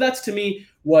case. So that's, to me,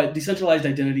 what decentralized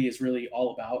identity is really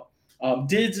all about.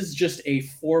 DIDs is just a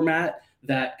format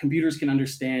that computers can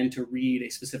understand to read a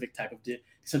specific type of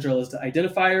decentralized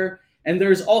identifier. And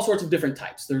there's all sorts of different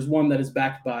types. There's one that is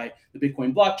backed by the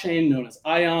Bitcoin blockchain known as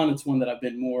Ion. It's one that I've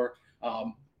been more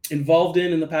involved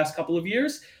in the past couple of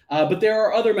years. But there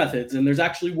are other methods, and there's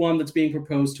actually one that's being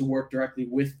proposed to work directly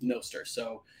with Nostr.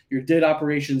 So your DID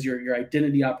operations, your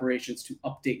identity operations to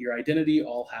update your identity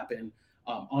all happen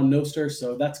on Nostr.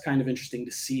 So that's kind of interesting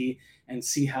to see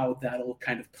how that'll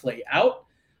kind of play out.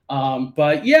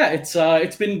 But yeah,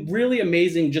 it's been really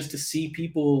amazing just to see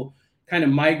people kind of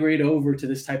migrate over to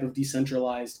this type of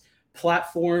decentralized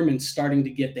platform and starting to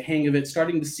get the hang of it,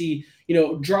 starting to see,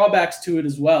 drawbacks to it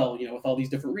as well, with all these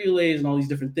different relays and all these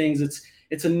different things.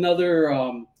 It's another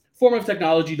form of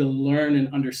technology to learn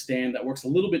and understand that works a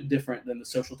little bit different than the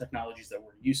social technologies that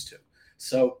we're used to.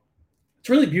 So it's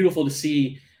really beautiful to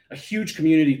see a huge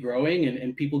community growing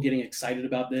and people getting excited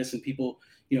about this, and people,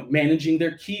 managing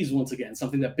their keys once again,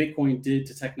 something that Bitcoin did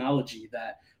to technology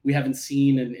that we haven't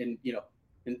seen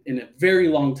in a very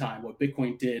long time, what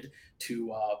Bitcoin did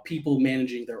to people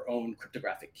managing their own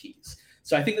cryptographic keys.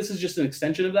 So I think this is just an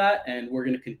extension of that, and we're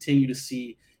going to continue to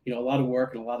see, a lot of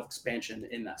work and a lot of expansion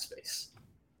in that space.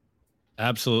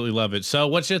 Absolutely love it. So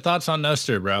what's your thoughts on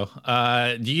Nostr, bro?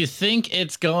 Do you think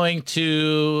it's going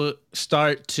to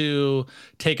start to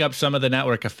take up some of the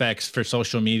network effects for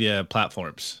social media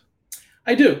platforms?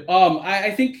 I do.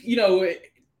 I think,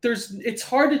 it's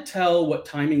hard to tell what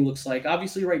timing looks like.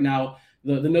 Obviously, right now,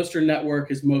 the Nostr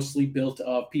network is mostly built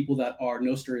of people that are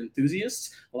Nostr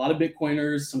enthusiasts, a lot of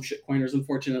Bitcoiners, some shitcoiners,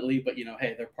 unfortunately, but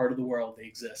hey, they're part of the world, they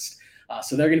exist.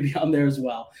 So they're going to be on there as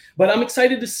well. But I'm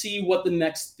excited to see what the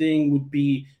next thing would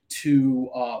be to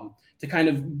kind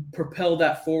of propel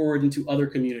that forward into other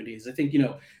communities. I think,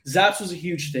 Zaps was a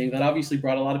huge thing that obviously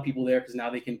brought a lot of people there because now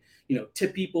they can,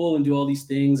 tip people and do all these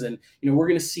things. And, we're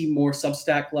going to see more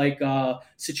Substack-like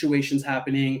situations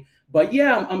happening. But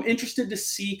yeah, I'm interested to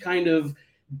see kind of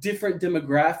different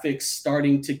demographics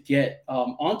starting to get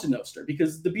onto Nostr,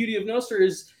 because the beauty of Nostr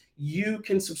is you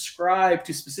can subscribe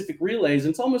to specific relays, and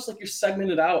it's almost like you're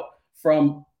segmented out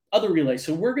from other relays.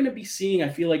 So we're going to be seeing, I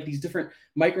feel like, these different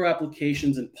micro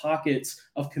applications and pockets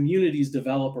of communities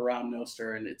develop around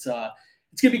Nostr, and it's going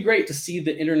to be great to see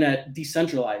the internet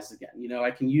decentralized again.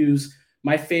 I can use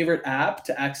my favorite app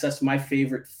to access my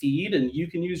favorite feed, and you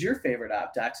can use your favorite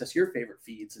app to access your favorite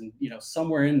feeds, and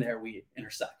somewhere in there we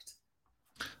intersect.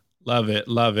 Love it.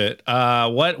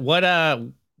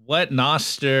 What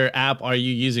Nostr app are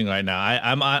you using right now?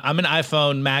 I'm an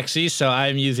iPhone maxi, so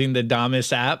I'm using the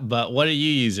Damus app. But what are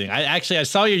you using? I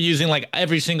saw you're using like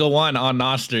every single one on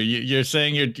Nostr. You're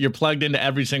saying you're plugged into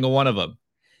every single one of them.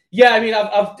 Yeah, I mean,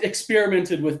 I've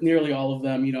experimented with nearly all of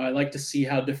them. I like to see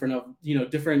how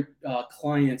different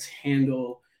clients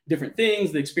handle different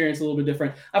things. The experience a little bit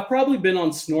different. I've probably been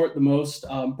on Snort the most,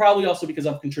 probably also because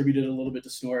I've contributed a little bit to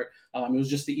Snort. It was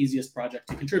just the easiest project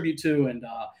to contribute to, and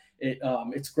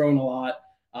it's grown a lot.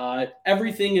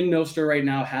 Everything in Nostr right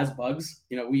now has bugs.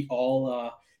 We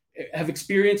all have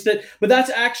experienced it, but that's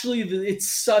actually it's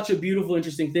such a beautiful,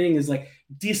 interesting thing. Is like,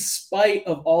 despite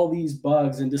of all these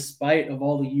bugs and despite of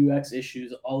all the UX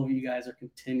issues, all of you guys are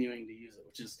continuing to use it,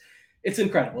 which is it's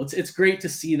incredible. It's great to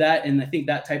see that, and I think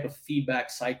that type of feedback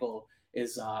cycle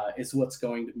is what's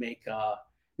going to make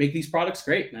these products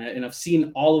great. And I've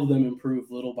seen all of them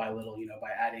improve little by little, by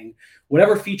adding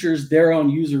whatever features their own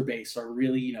user base are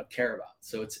really, care about.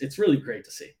 So it's really great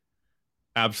to see.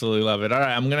 Absolutely love it. All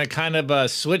right, I'm going to kind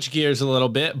of switch gears a little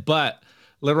bit, but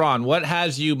Liran, what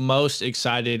has you most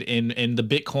excited in the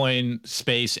Bitcoin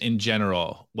space in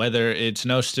general, whether it's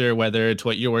Nostr, whether it's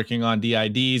what you're working on,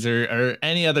 DIDs, or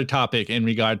any other topic in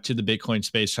regard to the Bitcoin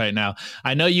space right now?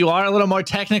 I know you are a little more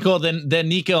technical than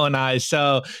Nico and I,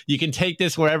 so you can take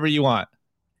this wherever you want.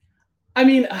 I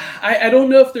mean, I don't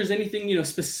know if there's anything,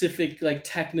 specific, like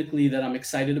technically, that I'm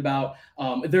excited about.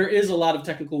 There is a lot of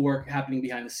technical work happening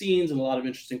behind the scenes and a lot of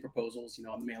interesting proposals,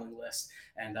 on the mailing list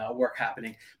and work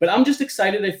happening. But I'm just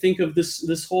excited, I think, of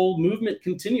this whole movement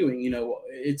continuing.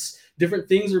 It's different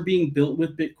things are being built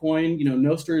with Bitcoin.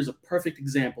 Nostr is a perfect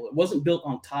example. It wasn't built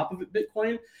on top of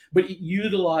Bitcoin, but it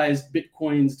utilized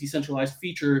Bitcoin's decentralized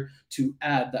feature to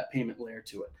add that payment layer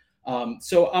to it.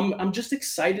 So I'm just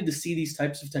excited to see these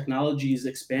types of technologies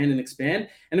expand, and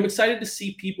I'm excited to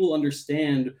see people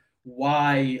understand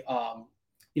why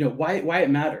it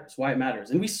matters.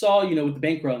 And we saw, with the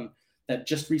bank run that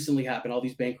just recently happened, all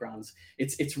these bank runs,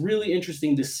 it's really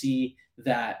interesting to see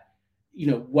that,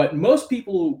 what most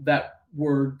people that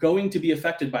were going to be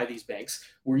affected by these banks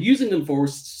were using them for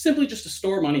was simply just to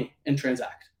store money and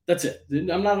transact. That's it.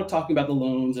 I'm not talking about the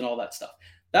loans and all that stuff.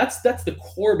 That's the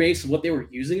core base of what they were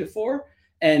using it for.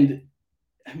 And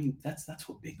I mean, that's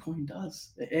what Bitcoin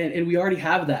does. And we already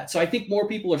have that. So I think more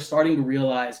people are starting to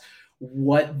realize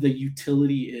what the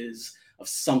utility is of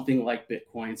something like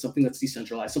Bitcoin, something that's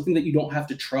decentralized, something that you don't have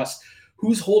to trust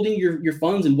who's holding your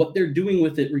funds and what they're doing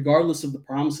with it, regardless of the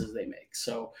promises they make.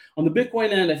 So on the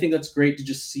Bitcoin end, I think that's great to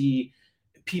just see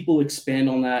people expand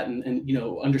on that and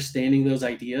understanding those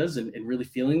ideas and really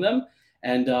feeling them.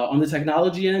 And on the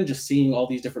technology end, just seeing all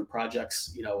these different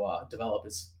projects, develop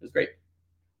is great.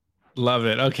 Love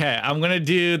it. Okay, I'm going to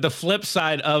do the flip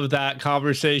side of that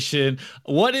conversation.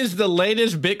 What is the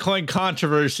latest Bitcoin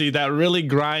controversy that really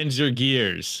grinds your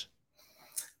gears?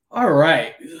 All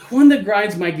right, one that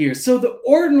grinds my gears. So the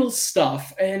ordinal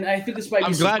stuff, and I think this might be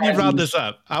I'm glad you brought this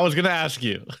up. I was going to ask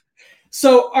you.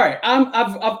 So, all right,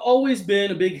 I've always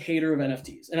been a big hater of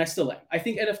NFTs, and I still am. I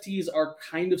think NFTs are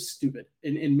kind of stupid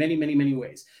in many, many, many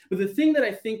ways. But the thing that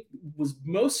I think was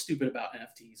most stupid about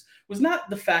NFTs was not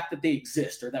the fact that they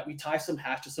exist or that we tie some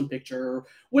hash to some picture or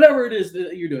whatever it is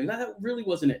that you're doing. That really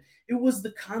wasn't it. It was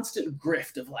the constant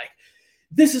grift of like,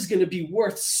 this is going to be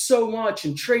worth so much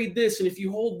and trade this. And if you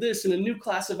hold this in a new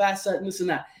class of asset and this and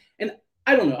that. And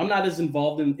I don't know. I'm not as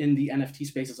involved in the NFT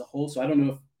space as a whole. So I don't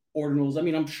know if ordinals, I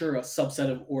mean, I'm sure a subset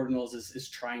of ordinals is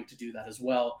trying to do that as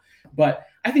well. But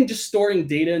I think just storing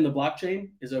data in the blockchain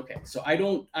is okay. So I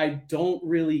don't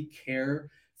really care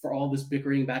for all this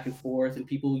bickering back and forth and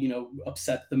people,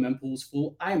 upset the mempool is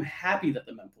full. I'm happy that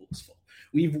the mempool is full.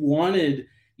 We've wanted,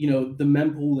 the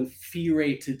mempool and fee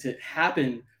rate to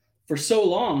happen for so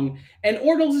long, and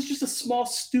ordinals is just a small,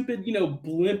 stupid,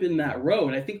 blimp in that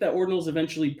road. I think that ordinals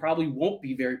eventually probably won't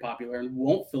be very popular and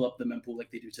won't fill up the mempool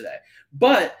like they do today.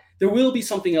 But there will be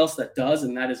something else that does,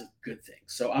 and that is a good thing.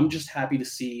 So I'm just happy to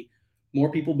see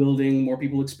more people building, more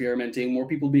people experimenting, more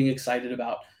people being excited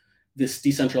about this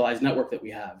decentralized network that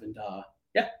we have. And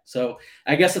so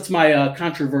I guess that's my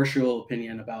controversial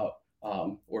opinion about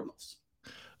ordinals.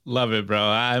 Love it, bro.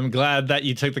 I'm glad that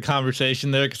you took the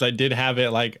conversation there because I did have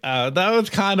it that was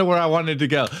kind of where I wanted to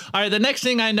go. All right, the next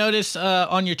thing I noticed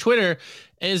on your Twitter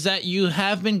is that you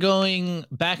have been going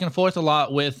back and forth a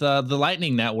lot with the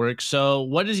Lightning Network. So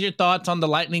what is your thoughts on the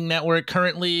Lightning Network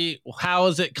currently? How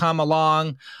has it come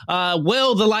along?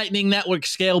 Will the Lightning Network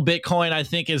scale Bitcoin, I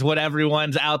think is what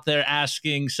everyone's out there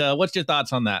asking. So what's your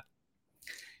thoughts on that?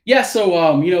 Yeah,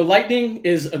 so, Lightning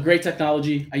is a great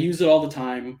technology. I use it all the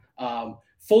time.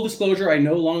 Full disclosure, I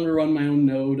no longer run my own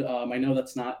node. I know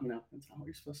that's not what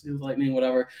you're supposed to do with Lightning,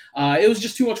 whatever. It was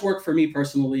just too much work for me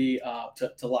personally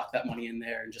to lock that money in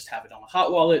there and just have it on a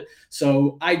hot wallet.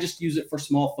 So I just use it for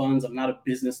small funds. I'm not a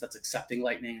business that's accepting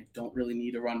Lightning. I don't really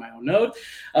need to run my own node.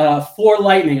 For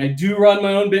Lightning, I do run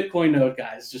my own Bitcoin node,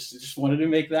 guys. Just wanted to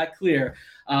make that clear.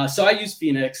 So I use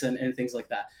Phoenix and things like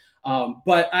that.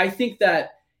 But I think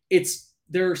that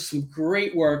there's some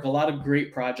great work, a lot of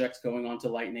great projects going on to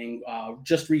Lightning.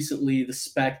 Just recently, the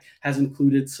spec has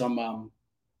included some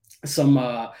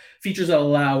features that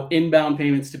allow inbound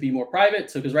payments to be more private.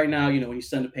 So because right now, when you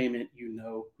send a payment, you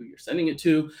know who you're sending it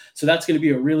to. So that's going to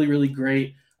be a really, really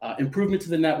great improvement to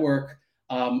the network.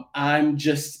 I'm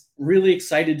just really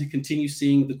excited to continue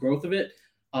seeing the growth of it.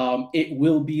 It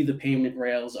will be the payment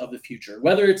rails of the future,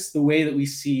 whether it's the way that we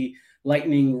see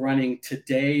Lightning running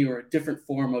today or a different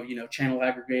form of, channel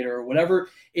aggregator or whatever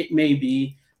it may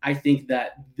be. I think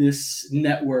that this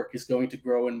network is going to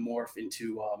grow and morph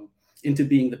into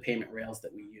being the payment rails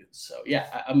that we use. So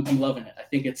yeah, I'm loving it. I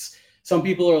think some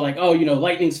people are like, oh,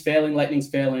 Lightning's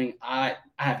failing. I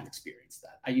haven't experienced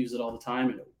that. I use it all the time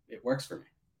and it works for me.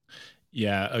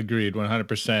 Yeah, agreed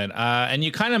 100%. And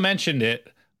you kind of mentioned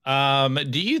it.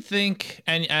 Do you think,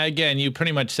 and again, you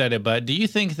pretty much said it, but do you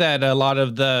think that a lot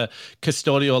of the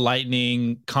custodial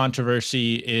Lightning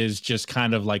controversy is just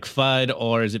kind of like FUD,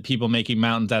 or is it people making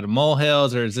mountains out of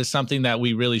molehills, or is this something that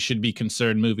we really should be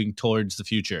concerned moving towards the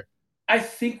future? I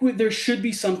think there should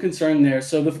be some concern there.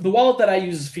 So the wallet that I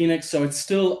use is Phoenix, so it's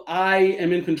still, I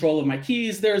am in control of my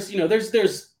keys. There's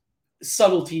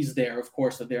subtleties there, of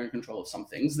course, that they're in control of some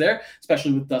things there,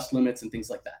 especially with dust limits and things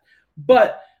like that.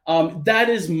 But that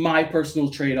is my personal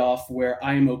trade-off where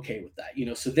I am okay with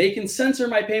that. So they can censor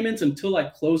my payments until I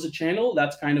close a channel.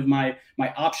 That's kind of my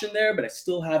option there, but I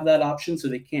still have that option, so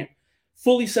they can't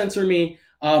fully censor me.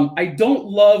 I don't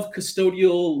love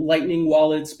custodial Lightning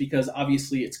wallets because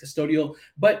obviously it's custodial,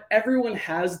 but everyone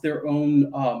has their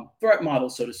own threat model,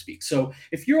 so to speak. So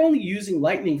if you're only using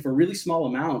Lightning for really small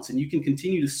amounts and you can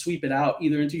continue to sweep it out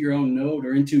either into your own node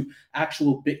or into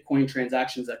actual Bitcoin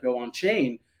transactions that go on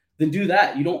chain, then do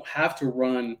that. You don't have to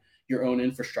run your own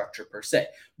infrastructure per se.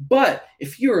 But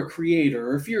if you're a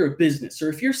creator, or if you're a business, or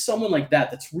if you're someone like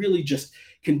that that's really just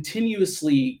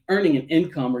continuously earning an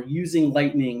income or using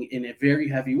Lightning in a very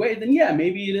heavy way, then yeah,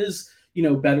 maybe it is,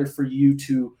 better for you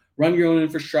to run your own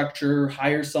infrastructure,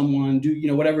 hire someone, do, you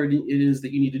know, whatever it is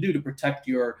that you need to do to protect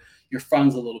your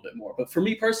funds a little bit more. But for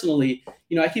me personally,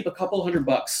 you know, I keep a couple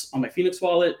 $100 on my Phoenix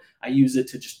wallet. I use it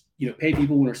to just, you know, pay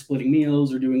people when we're splitting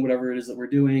meals or doing whatever it is that we're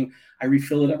doing. I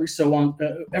refill it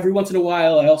every once in a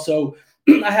while. I also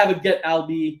I have a Get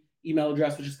Alby email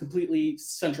address, which is completely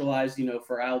centralized, you know,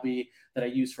 for Alby that I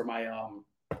use for my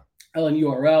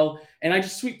LNURL, and I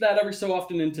just sweep that every so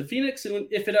often into Phoenix. And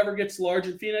if it ever gets large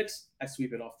in Phoenix, I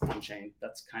sweep it off the on-chain.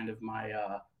 That's kind of my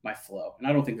my flow, and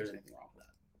I don't think there's anything wrong with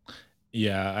that.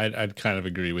 Yeah, I'd kind of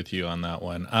agree with you on that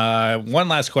one. One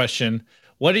last question: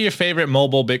 what are your favorite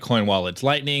mobile Bitcoin wallets,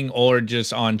 Lightning or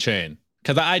just on-chain?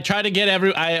 Because I try to get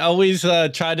I always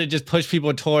try to just push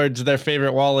people towards their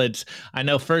favorite wallets. I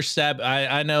know first step,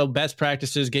 I know best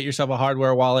practices, get yourself a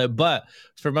hardware wallet. But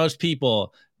for most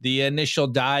people, the initial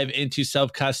dive into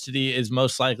self-custody is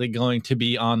most likely going to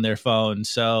be on their phone.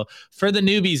 So for the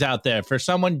newbies out there, for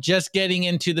someone just getting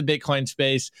into the Bitcoin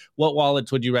space, what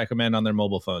wallets would you recommend on their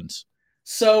mobile phones?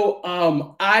 So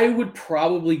I would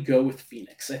probably go with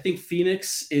Phoenix. I think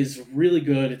Phoenix is really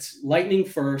good. It's Lightning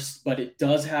first, but it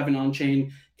does have an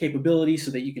on-chain capability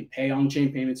so that you can pay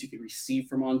on-chain payments, you can receive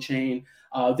from on-chain.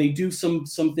 They do some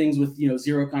things with, you know,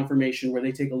 zero confirmation where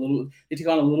they take on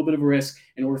a little bit of a risk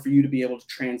in order for you to be able to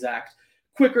transact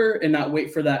quicker and not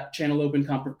wait for that channel open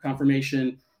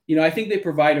confirmation. You know, I think they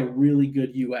provide a really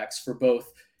good UX for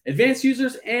both advanced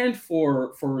users and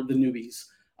for the newbies.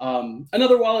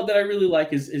 Another wallet that I really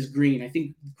like is Green. I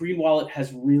think Green Wallet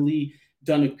has really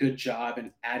done a good job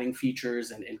in adding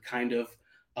features and kind of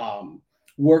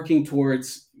working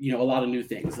towards, you know, a lot of new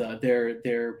things.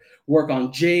 Their work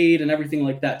on Jade and everything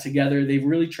like that together, they've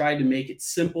really tried to make it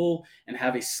simple and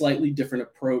have a slightly different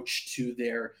approach to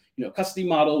their, you know, custody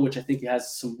model, which I think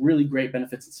has some really great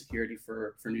benefits and security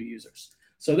for new users.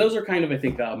 So those are kind of, I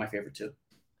think, my favorite too.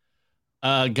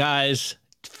 Guys,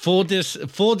 full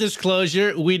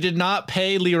disclosure, we did not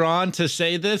pay Liron to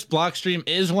say this. Blockstream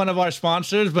is one of our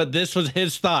sponsors, but this was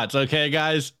his thoughts. Okay,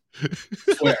 guys.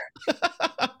 Swear.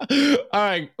 All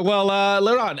right. Well,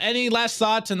 Liron, any last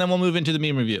thoughts, and then we'll move into the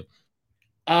meme review.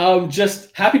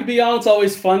 Just happy to be on. It's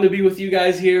always fun to be with you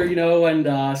guys here, you know,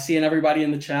 and seeing everybody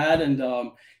in the chat.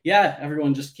 And yeah,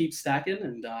 everyone just keep stacking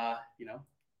and you know,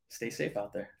 stay safe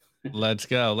out there. Let's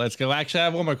go. Actually, I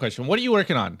have one more question. What are you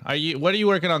working on? What are you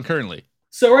working on currently?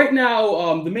 So right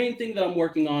now, the main thing that I'm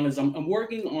working on is I'm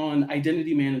working on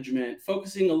identity management,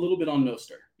 focusing a little bit on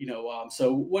Nostr. You know,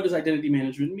 so what does identity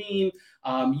management mean?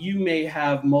 You may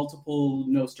have multiple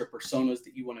Nostr personas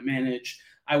that you want to manage.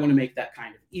 I want to make that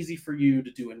kind of easy for you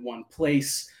to do in one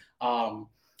place.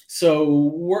 So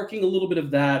working a little bit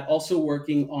of that, also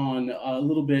working on a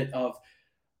little bit of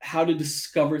how to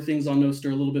discover things on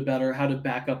Nostr a little bit better, how to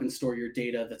back up and store your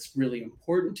data that's really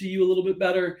important to you a little bit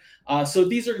better. So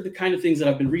these are the kind of things that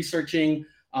I've been researching,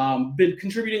 been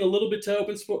contributing a little bit to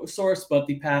open source, but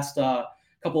the past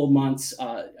couple of months,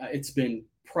 it's been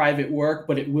private work,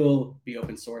 but it will be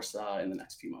open source in the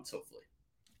next few months, hopefully.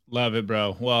 Love it,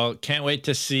 bro. Well, can't wait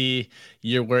to see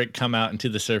your work come out into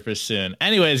the surface soon.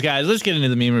 Anyways, guys, let's get into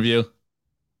the meme review.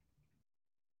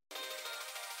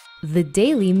 The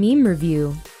Daily Meme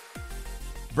Review.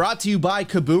 Brought to you by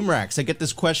Kaboom Racks. I get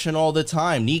this question all the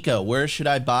time. Nico, where should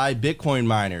I buy Bitcoin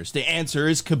miners? The answer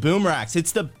is Kaboom Racks.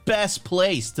 It's the best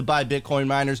place to buy Bitcoin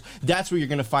miners. That's where you're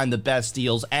going to find the best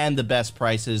deals and the best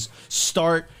prices.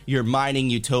 Start your mining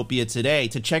utopia today.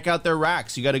 To check out their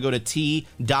racks, you got to go to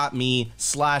t.me/Kaboom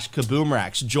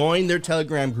Racks. Join their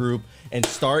Telegram group and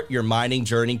start your mining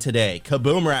journey today.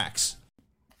 Kaboom Racks.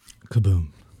 Kaboom.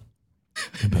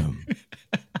 Kaboom.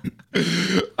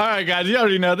 All right, guys, you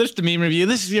already know this is the meme review.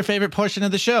 This is your favorite portion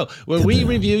of the show where we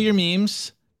review your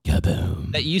memes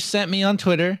that you sent me on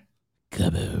Twitter,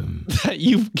 that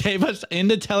you gave us in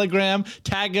the Telegram.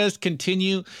 Tag us,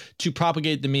 continue to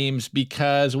propagate the memes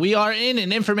because we are in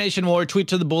an information war.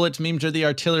 Tweets are the bullets, memes are the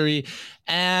artillery.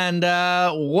 And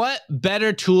what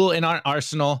better tool in our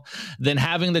arsenal than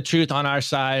having the truth on our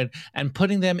side and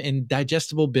putting them in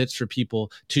digestible bits for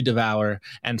people to devour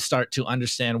and start to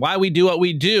understand why we do what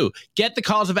we do. Get the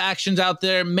calls of actions out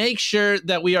there. Make sure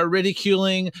that we are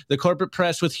ridiculing the corporate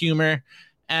press with humor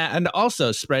and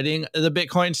also spreading the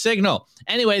Bitcoin signal.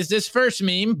 Anyways, this first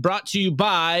meme brought to you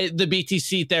by the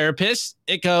BTC therapist.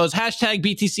 It goes,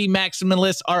 #BTC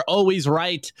maximalists are always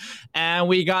right. And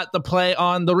we got the play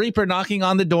on the Reaper knocking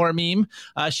on the door meme.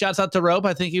 Shouts out to Rope.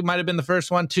 I think he might have been the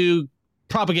first one to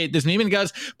propagate this meme. And it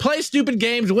goes, play stupid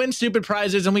games, win stupid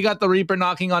prizes. And we got the Reaper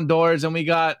knocking on doors. And we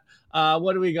got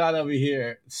What do we got over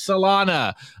here?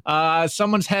 Solana.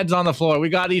 Someone's head's on the floor. We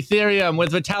got Ethereum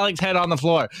with Vitalik's head on the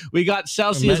floor. We got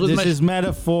Celsius with this is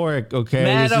metaphoric, okay?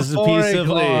 This is a piece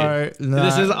of art.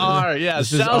 This is art. Yeah,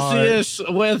 Celsius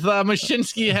with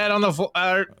Mashinsky head on the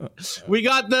floor. We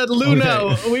got the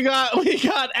Luno. Okay. We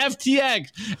got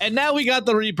FTX, and now we got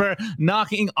the Reaper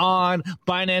knocking on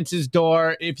Binance's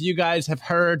door. If you guys have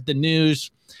heard the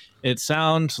news, it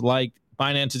sounds like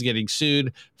Binance is getting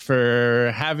sued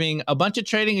for having a bunch of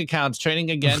trading accounts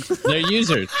trading against their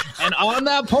users. And on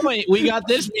that point, we got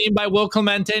this meme by Will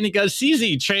Clemente, and he goes,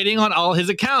 CZ trading on all his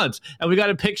accounts. And we got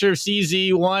a picture of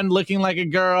CZ, one looking like a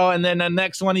girl, and then the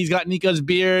next one, he's got Nico's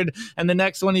beard, and the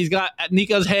next one, he's got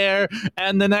Nico's hair,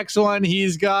 and the next one,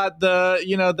 he's got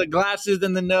the glasses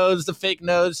and the nose, the fake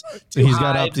nose. He's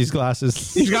got Opti's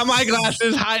glasses. He's got my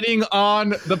glasses hiding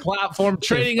on the platform,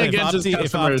 trading against his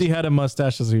customers. If Opti had a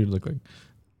mustache, that's what he'd look like.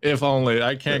 If only.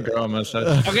 I can't grow a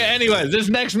mustache. Okay, anyways, this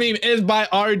next meme is by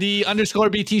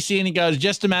RD_BTC, and he goes,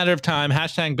 just a matter of time,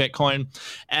 #Bitcoin.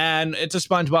 And it's a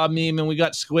SpongeBob meme, and we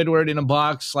got Squidward in a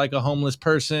box like a homeless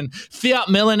person. Fiat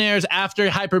millionaires after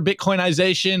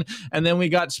hyper-Bitcoinization. And then we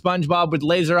got SpongeBob with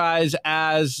laser eyes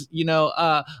as,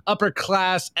 upper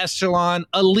class, echelon,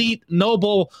 elite,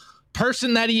 noble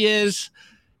person that he is.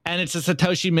 And it's a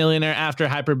Satoshi millionaire after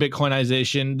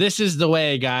hyper-Bitcoinization. This is the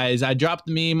way, guys. I dropped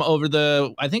the meme over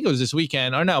I think it was this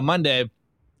weekend, or no, Monday,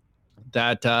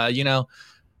 that,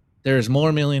 there's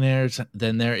more millionaires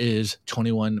than there is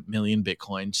 21 million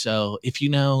Bitcoin. So if you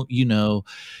know,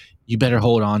 you better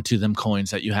hold on to them coins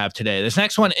that you have today. This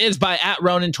next one is by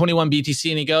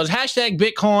 @Ronin21BTC, and he goes,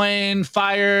 #Bitcoin,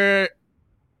 fire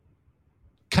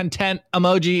content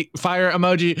emoji, fire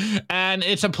emoji, and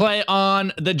it's a play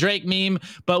on the Drake meme,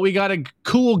 but we got a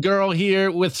cool girl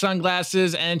here with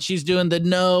sunglasses, and she's doing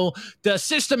the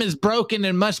system is broken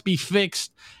and must be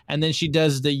fixed, and then she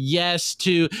does the yes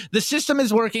to the system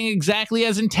is working exactly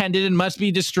as intended and must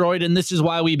be destroyed, and this is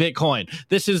why we Bitcoin.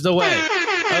 This is the way.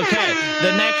 Okay,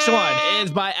 the next one is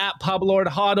by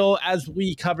 @PubLordHodl, as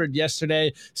we covered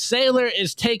yesterday. Sailor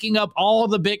is taking up all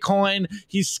the Bitcoin.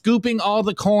 He's scooping all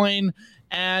the coin.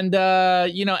 And,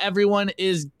 everyone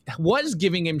was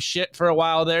giving him shit for a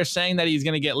while there, saying that he's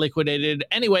going to get liquidated.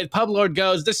 Anyway, PubLord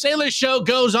goes, the Sailor Show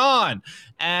goes on.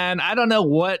 And I don't know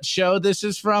what show this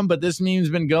is from, but this meme's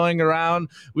been going around.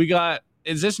 We got,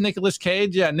 is this Nicolas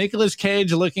Cage? Yeah, Nicolas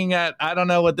Cage looking at, I don't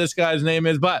know what this guy's name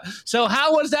is, but so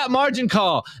how was that margin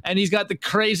call? And he's got the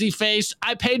crazy face.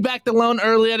 I paid back the loan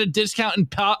early at a discount and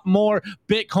bought more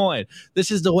Bitcoin. This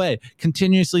is the way.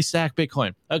 Continuously stack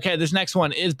Bitcoin. Okay, this next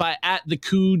one is by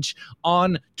 @TheCooge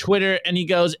on Twitter, and he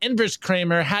goes, Inverse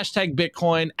Kramer,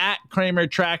 #Bitcoin, @Kramer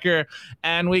Tracker,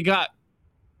 and we got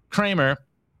Kramer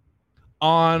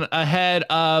on ahead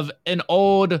of an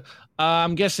old,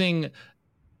 I'm guessing,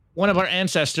 one of our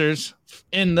ancestors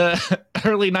in the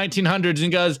early 1900s,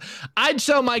 and goes, I'd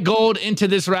sell my gold into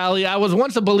this rally. I was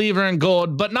once a believer in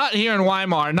gold, but not here in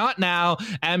Weimar, not now.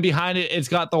 And behind it, it's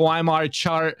got the Weimar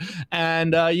chart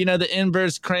and, the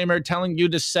inverse Kramer telling you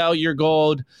to sell your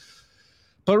gold.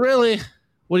 But really,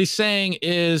 what he's saying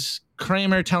is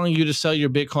Kramer telling you to sell your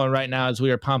Bitcoin right now as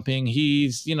we are pumping.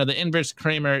 He's, the inverse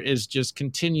Kramer is just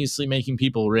continuously making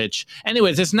people rich.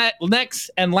 Anyways, this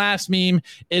next and last meme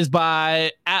is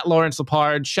by @Lawrence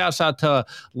Lepard. Shouts out to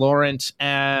Lawrence,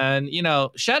 and,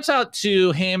 shouts out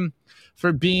to him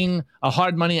for being a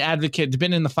hard money advocate.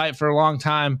 Been in the fight for a long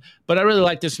time, but I really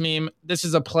like this meme. This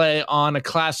is a play on a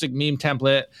classic meme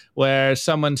template where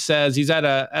someone says he's at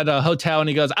a hotel and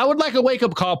he goes, I would like a wake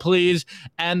up call, please.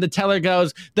 And the teller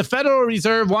goes, the Federal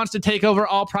Reserve wants to take over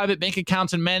all private bank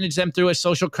accounts and manage them through a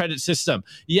social credit system.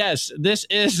 Yes, this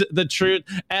is the truth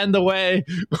and the way.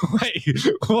 Wait,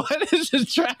 what is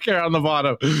this tracker on the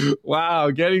bottom?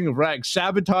 Wow, getting wrecked,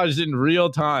 sabotaged in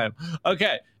real time.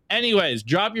 Okay. Anyways,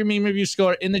 drop your meme review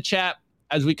score in the chat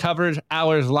as we covered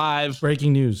ours live.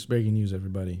 Breaking news,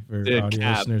 everybody. For audio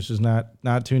listeners who's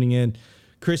not tuning in.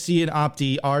 Chrissy and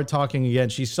Opti are talking again.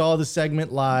 She saw the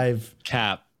segment live.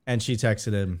 Cap. And she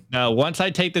texted him. No, once I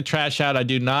take the trash out, I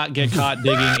do not get caught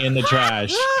digging in the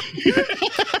trash.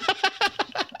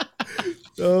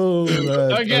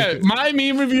 Okay, my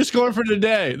meme review score for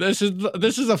today. This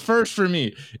is a first for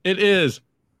me. It is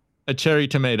a cherry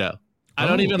tomato. I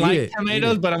don't even like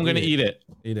tomatoes, but I'm going to eat it.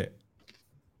 Eat it.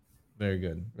 Very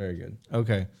good. Very good.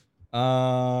 Okay.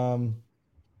 I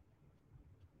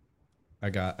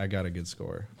got a good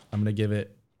score. I'm going to give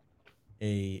it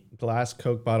a glass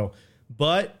Coke bottle,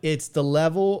 but it's the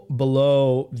level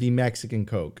below the Mexican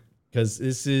Coke because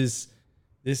this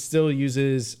still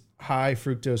uses high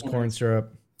fructose corn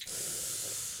syrup.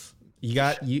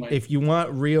 If you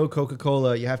want real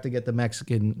Coca-Cola, you have to get the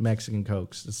Mexican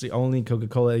Cokes. It's the only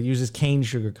Coca-Cola that uses cane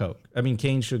sugar Coke. I mean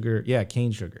cane sugar. Yeah,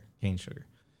 cane sugar.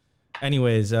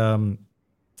 Anyways,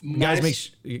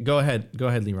 guys, go ahead,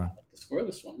 Leron. Score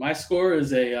this one. My score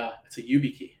is it's a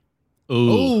YubiKey.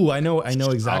 Ooh, I know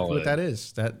exactly what that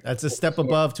is. That's a step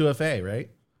above 2FA, right?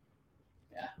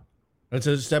 Yeah. That's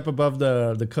a step above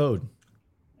the code.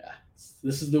 Yeah.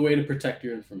 This is the way to protect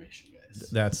your information, guys.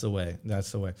 That's the way.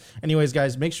 Anyways,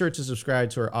 guys, make sure to subscribe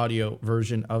to our audio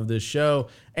version of this show.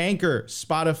 Anchor,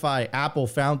 Spotify, Apple,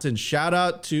 Fountain. Shout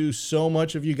out to so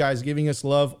much of you guys giving us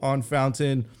love on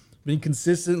Fountain. Been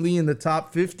consistently in the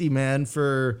top 50, man,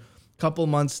 for couple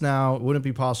months now. It wouldn't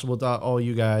be possible without all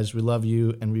you guys. We love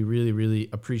you and we really, really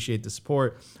appreciate the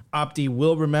support. Opti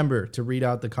will remember to read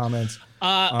out the comments.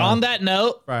 On that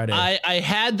note, Friday. I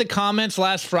had the comments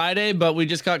last Friday, but we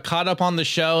just got caught up on the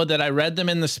show that I read them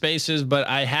in the spaces, but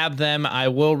I have them. I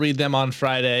will read them on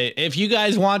Friday. If you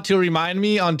guys want to remind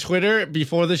me on Twitter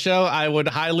before the show, I would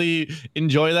highly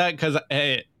enjoy that because,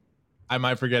 hey, I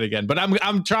might forget again, but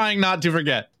I'm trying not to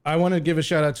forget. I want to give a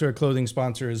shout out to our clothing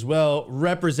sponsor as well,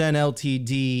 Represent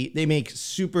Ltd. They make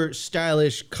super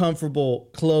stylish,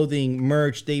 comfortable clothing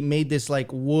merch. They made this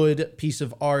like wood piece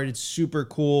of art. It's super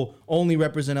cool. Only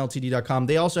representltd.com.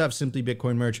 They also have Simply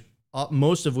Bitcoin merch,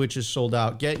 most of which is sold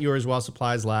out. Get yours while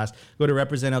supplies last. Go to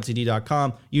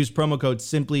representltd.com. Use promo code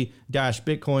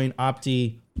simply-bitcoin.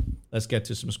 Opti. Let's get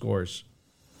to some scores.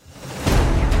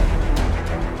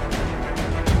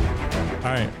 All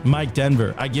right, Mike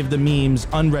Denver. I give the memes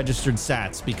unregistered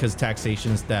sats because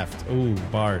taxation is theft. Ooh,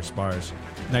 bars.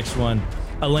 Next one.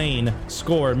 Elaine,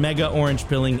 score, mega orange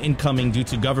pilling incoming due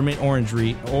to government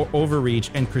overreach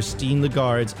and Christine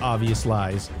Lagarde's obvious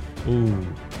lies. Ooh.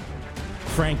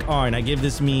 Frank Arn, I give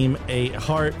this meme a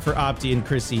heart for Opti and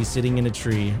Chrissy sitting in a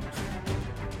tree.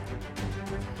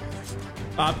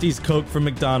 Opti's Coke from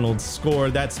McDonald's. Score,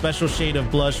 that special shade of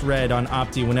blush red on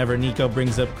Opti whenever Nico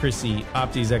brings up Chrissy,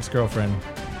 Opti's ex-girlfriend.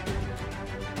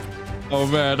 Oh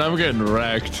man, I'm getting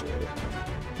wrecked.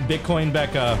 Bitcoin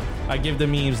Becca, I give the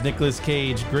memes Nicolas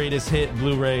Cage, greatest hit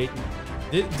Blu-ray.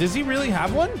 Does he really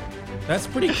have one? That's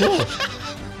pretty cool.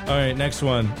 All right, next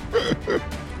one.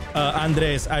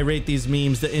 Andres, I rate these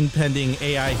memes the impending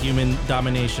AI human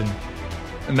domination.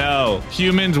 No,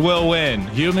 humans will win.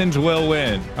 All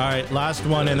right, last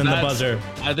one and then the buzzer.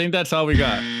 I think that's all we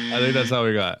got.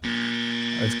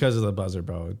 It's because of the buzzer,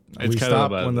 bro. We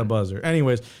stop when the buzzer.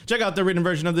 Anyways, check out the written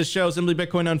version of this show, Simply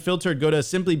Bitcoin Unfiltered. Go to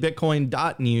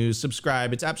simplybitcoin.news.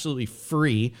 Subscribe. It's absolutely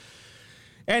free.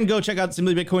 And go check out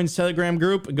Simply Bitcoin's Telegram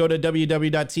group. Go to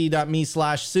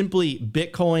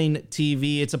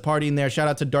www.t.me/simplybitcointv. It's a party in there. Shout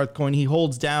out to Darth Coin. He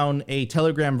holds down a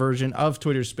Telegram version of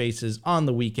Twitter Spaces on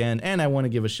the weekend. And I want to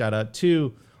give a shout out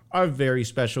to our very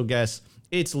special guest.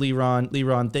 It's Leron.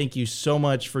 Leron, thank you so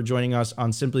much for joining us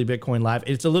on Simply Bitcoin Live.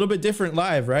 It's a little bit different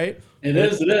live, right? It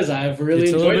is. I've really enjoyed it.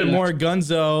 It's a little bit more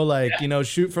gunzo,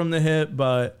 shoot from the hip,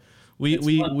 but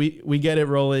we get it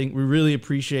rolling. We really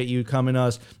appreciate you coming to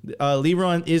us.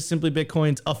 Leron is Simply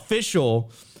Bitcoin's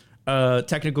official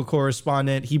technical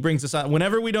correspondent. He brings us on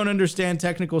whenever we don't understand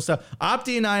technical stuff.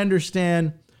 Opti and I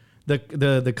understand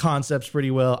the concepts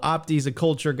pretty well. Opti's a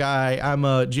culture guy. I'm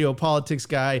a geopolitics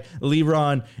guy.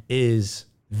 Leron is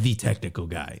the technical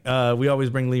guy. We always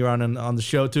bring Leron on the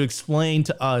show to explain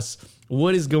to us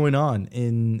what is going on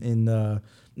in the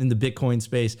Bitcoin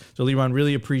space. So Leron,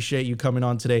 really appreciate you coming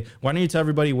on today. Why don't you tell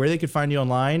everybody where they could find you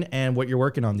online and what you're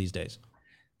working on these days?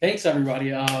 Thanks,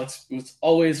 everybody. It's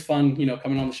always fun,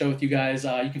 coming on the show with you guys.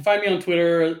 You can find me on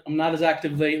Twitter. I'm not as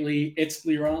active lately. It's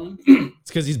Leron. It's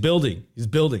because he's building. He's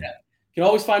building. Yeah. You can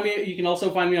always find me. You can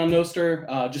also find me on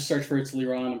Nostr. Just search for It's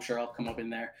Leron. I'm sure I'll come up in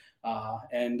there.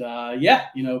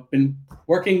 Been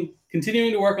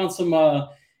continuing to work on some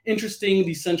interesting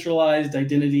decentralized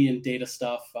identity and data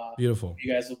stuff. Beautiful.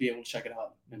 You guys will be able to check it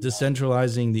out.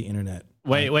 Decentralizing the internet.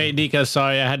 Wait, Nika,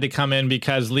 sorry, I had to come in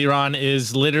because Leron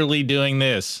is literally doing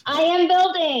this. I am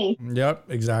building. Yep,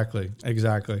 exactly.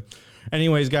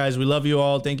 Anyways, guys, we love you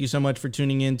all. Thank you so much for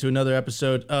tuning in to another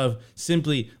episode of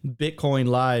Simply Bitcoin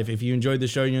Live. If you enjoyed the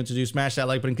show, you know what to do. Smash that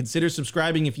like button. Consider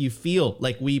subscribing if you feel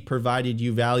like we provided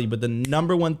you value. But the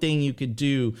number one thing you could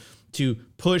do to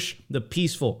push the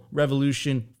peaceful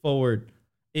revolution forward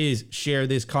is share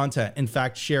this content. In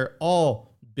fact, share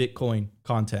all Bitcoin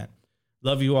content.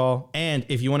 Love you all. And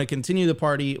if you want to continue the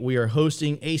party, we are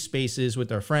hosting a spaces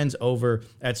with our friends over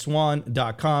at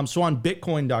swan.com,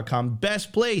 swanbitcoin.com.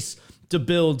 Best place to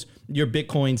build your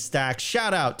Bitcoin stack.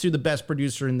 Shout out to the best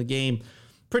producer in the game,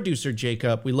 producer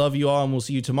Jacob. We love you all, and we'll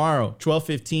see you tomorrow,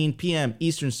 12:15 p.m.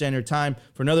 Eastern Standard Time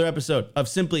for another episode of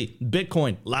Simply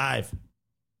Bitcoin Live.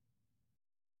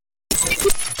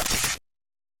 Peace.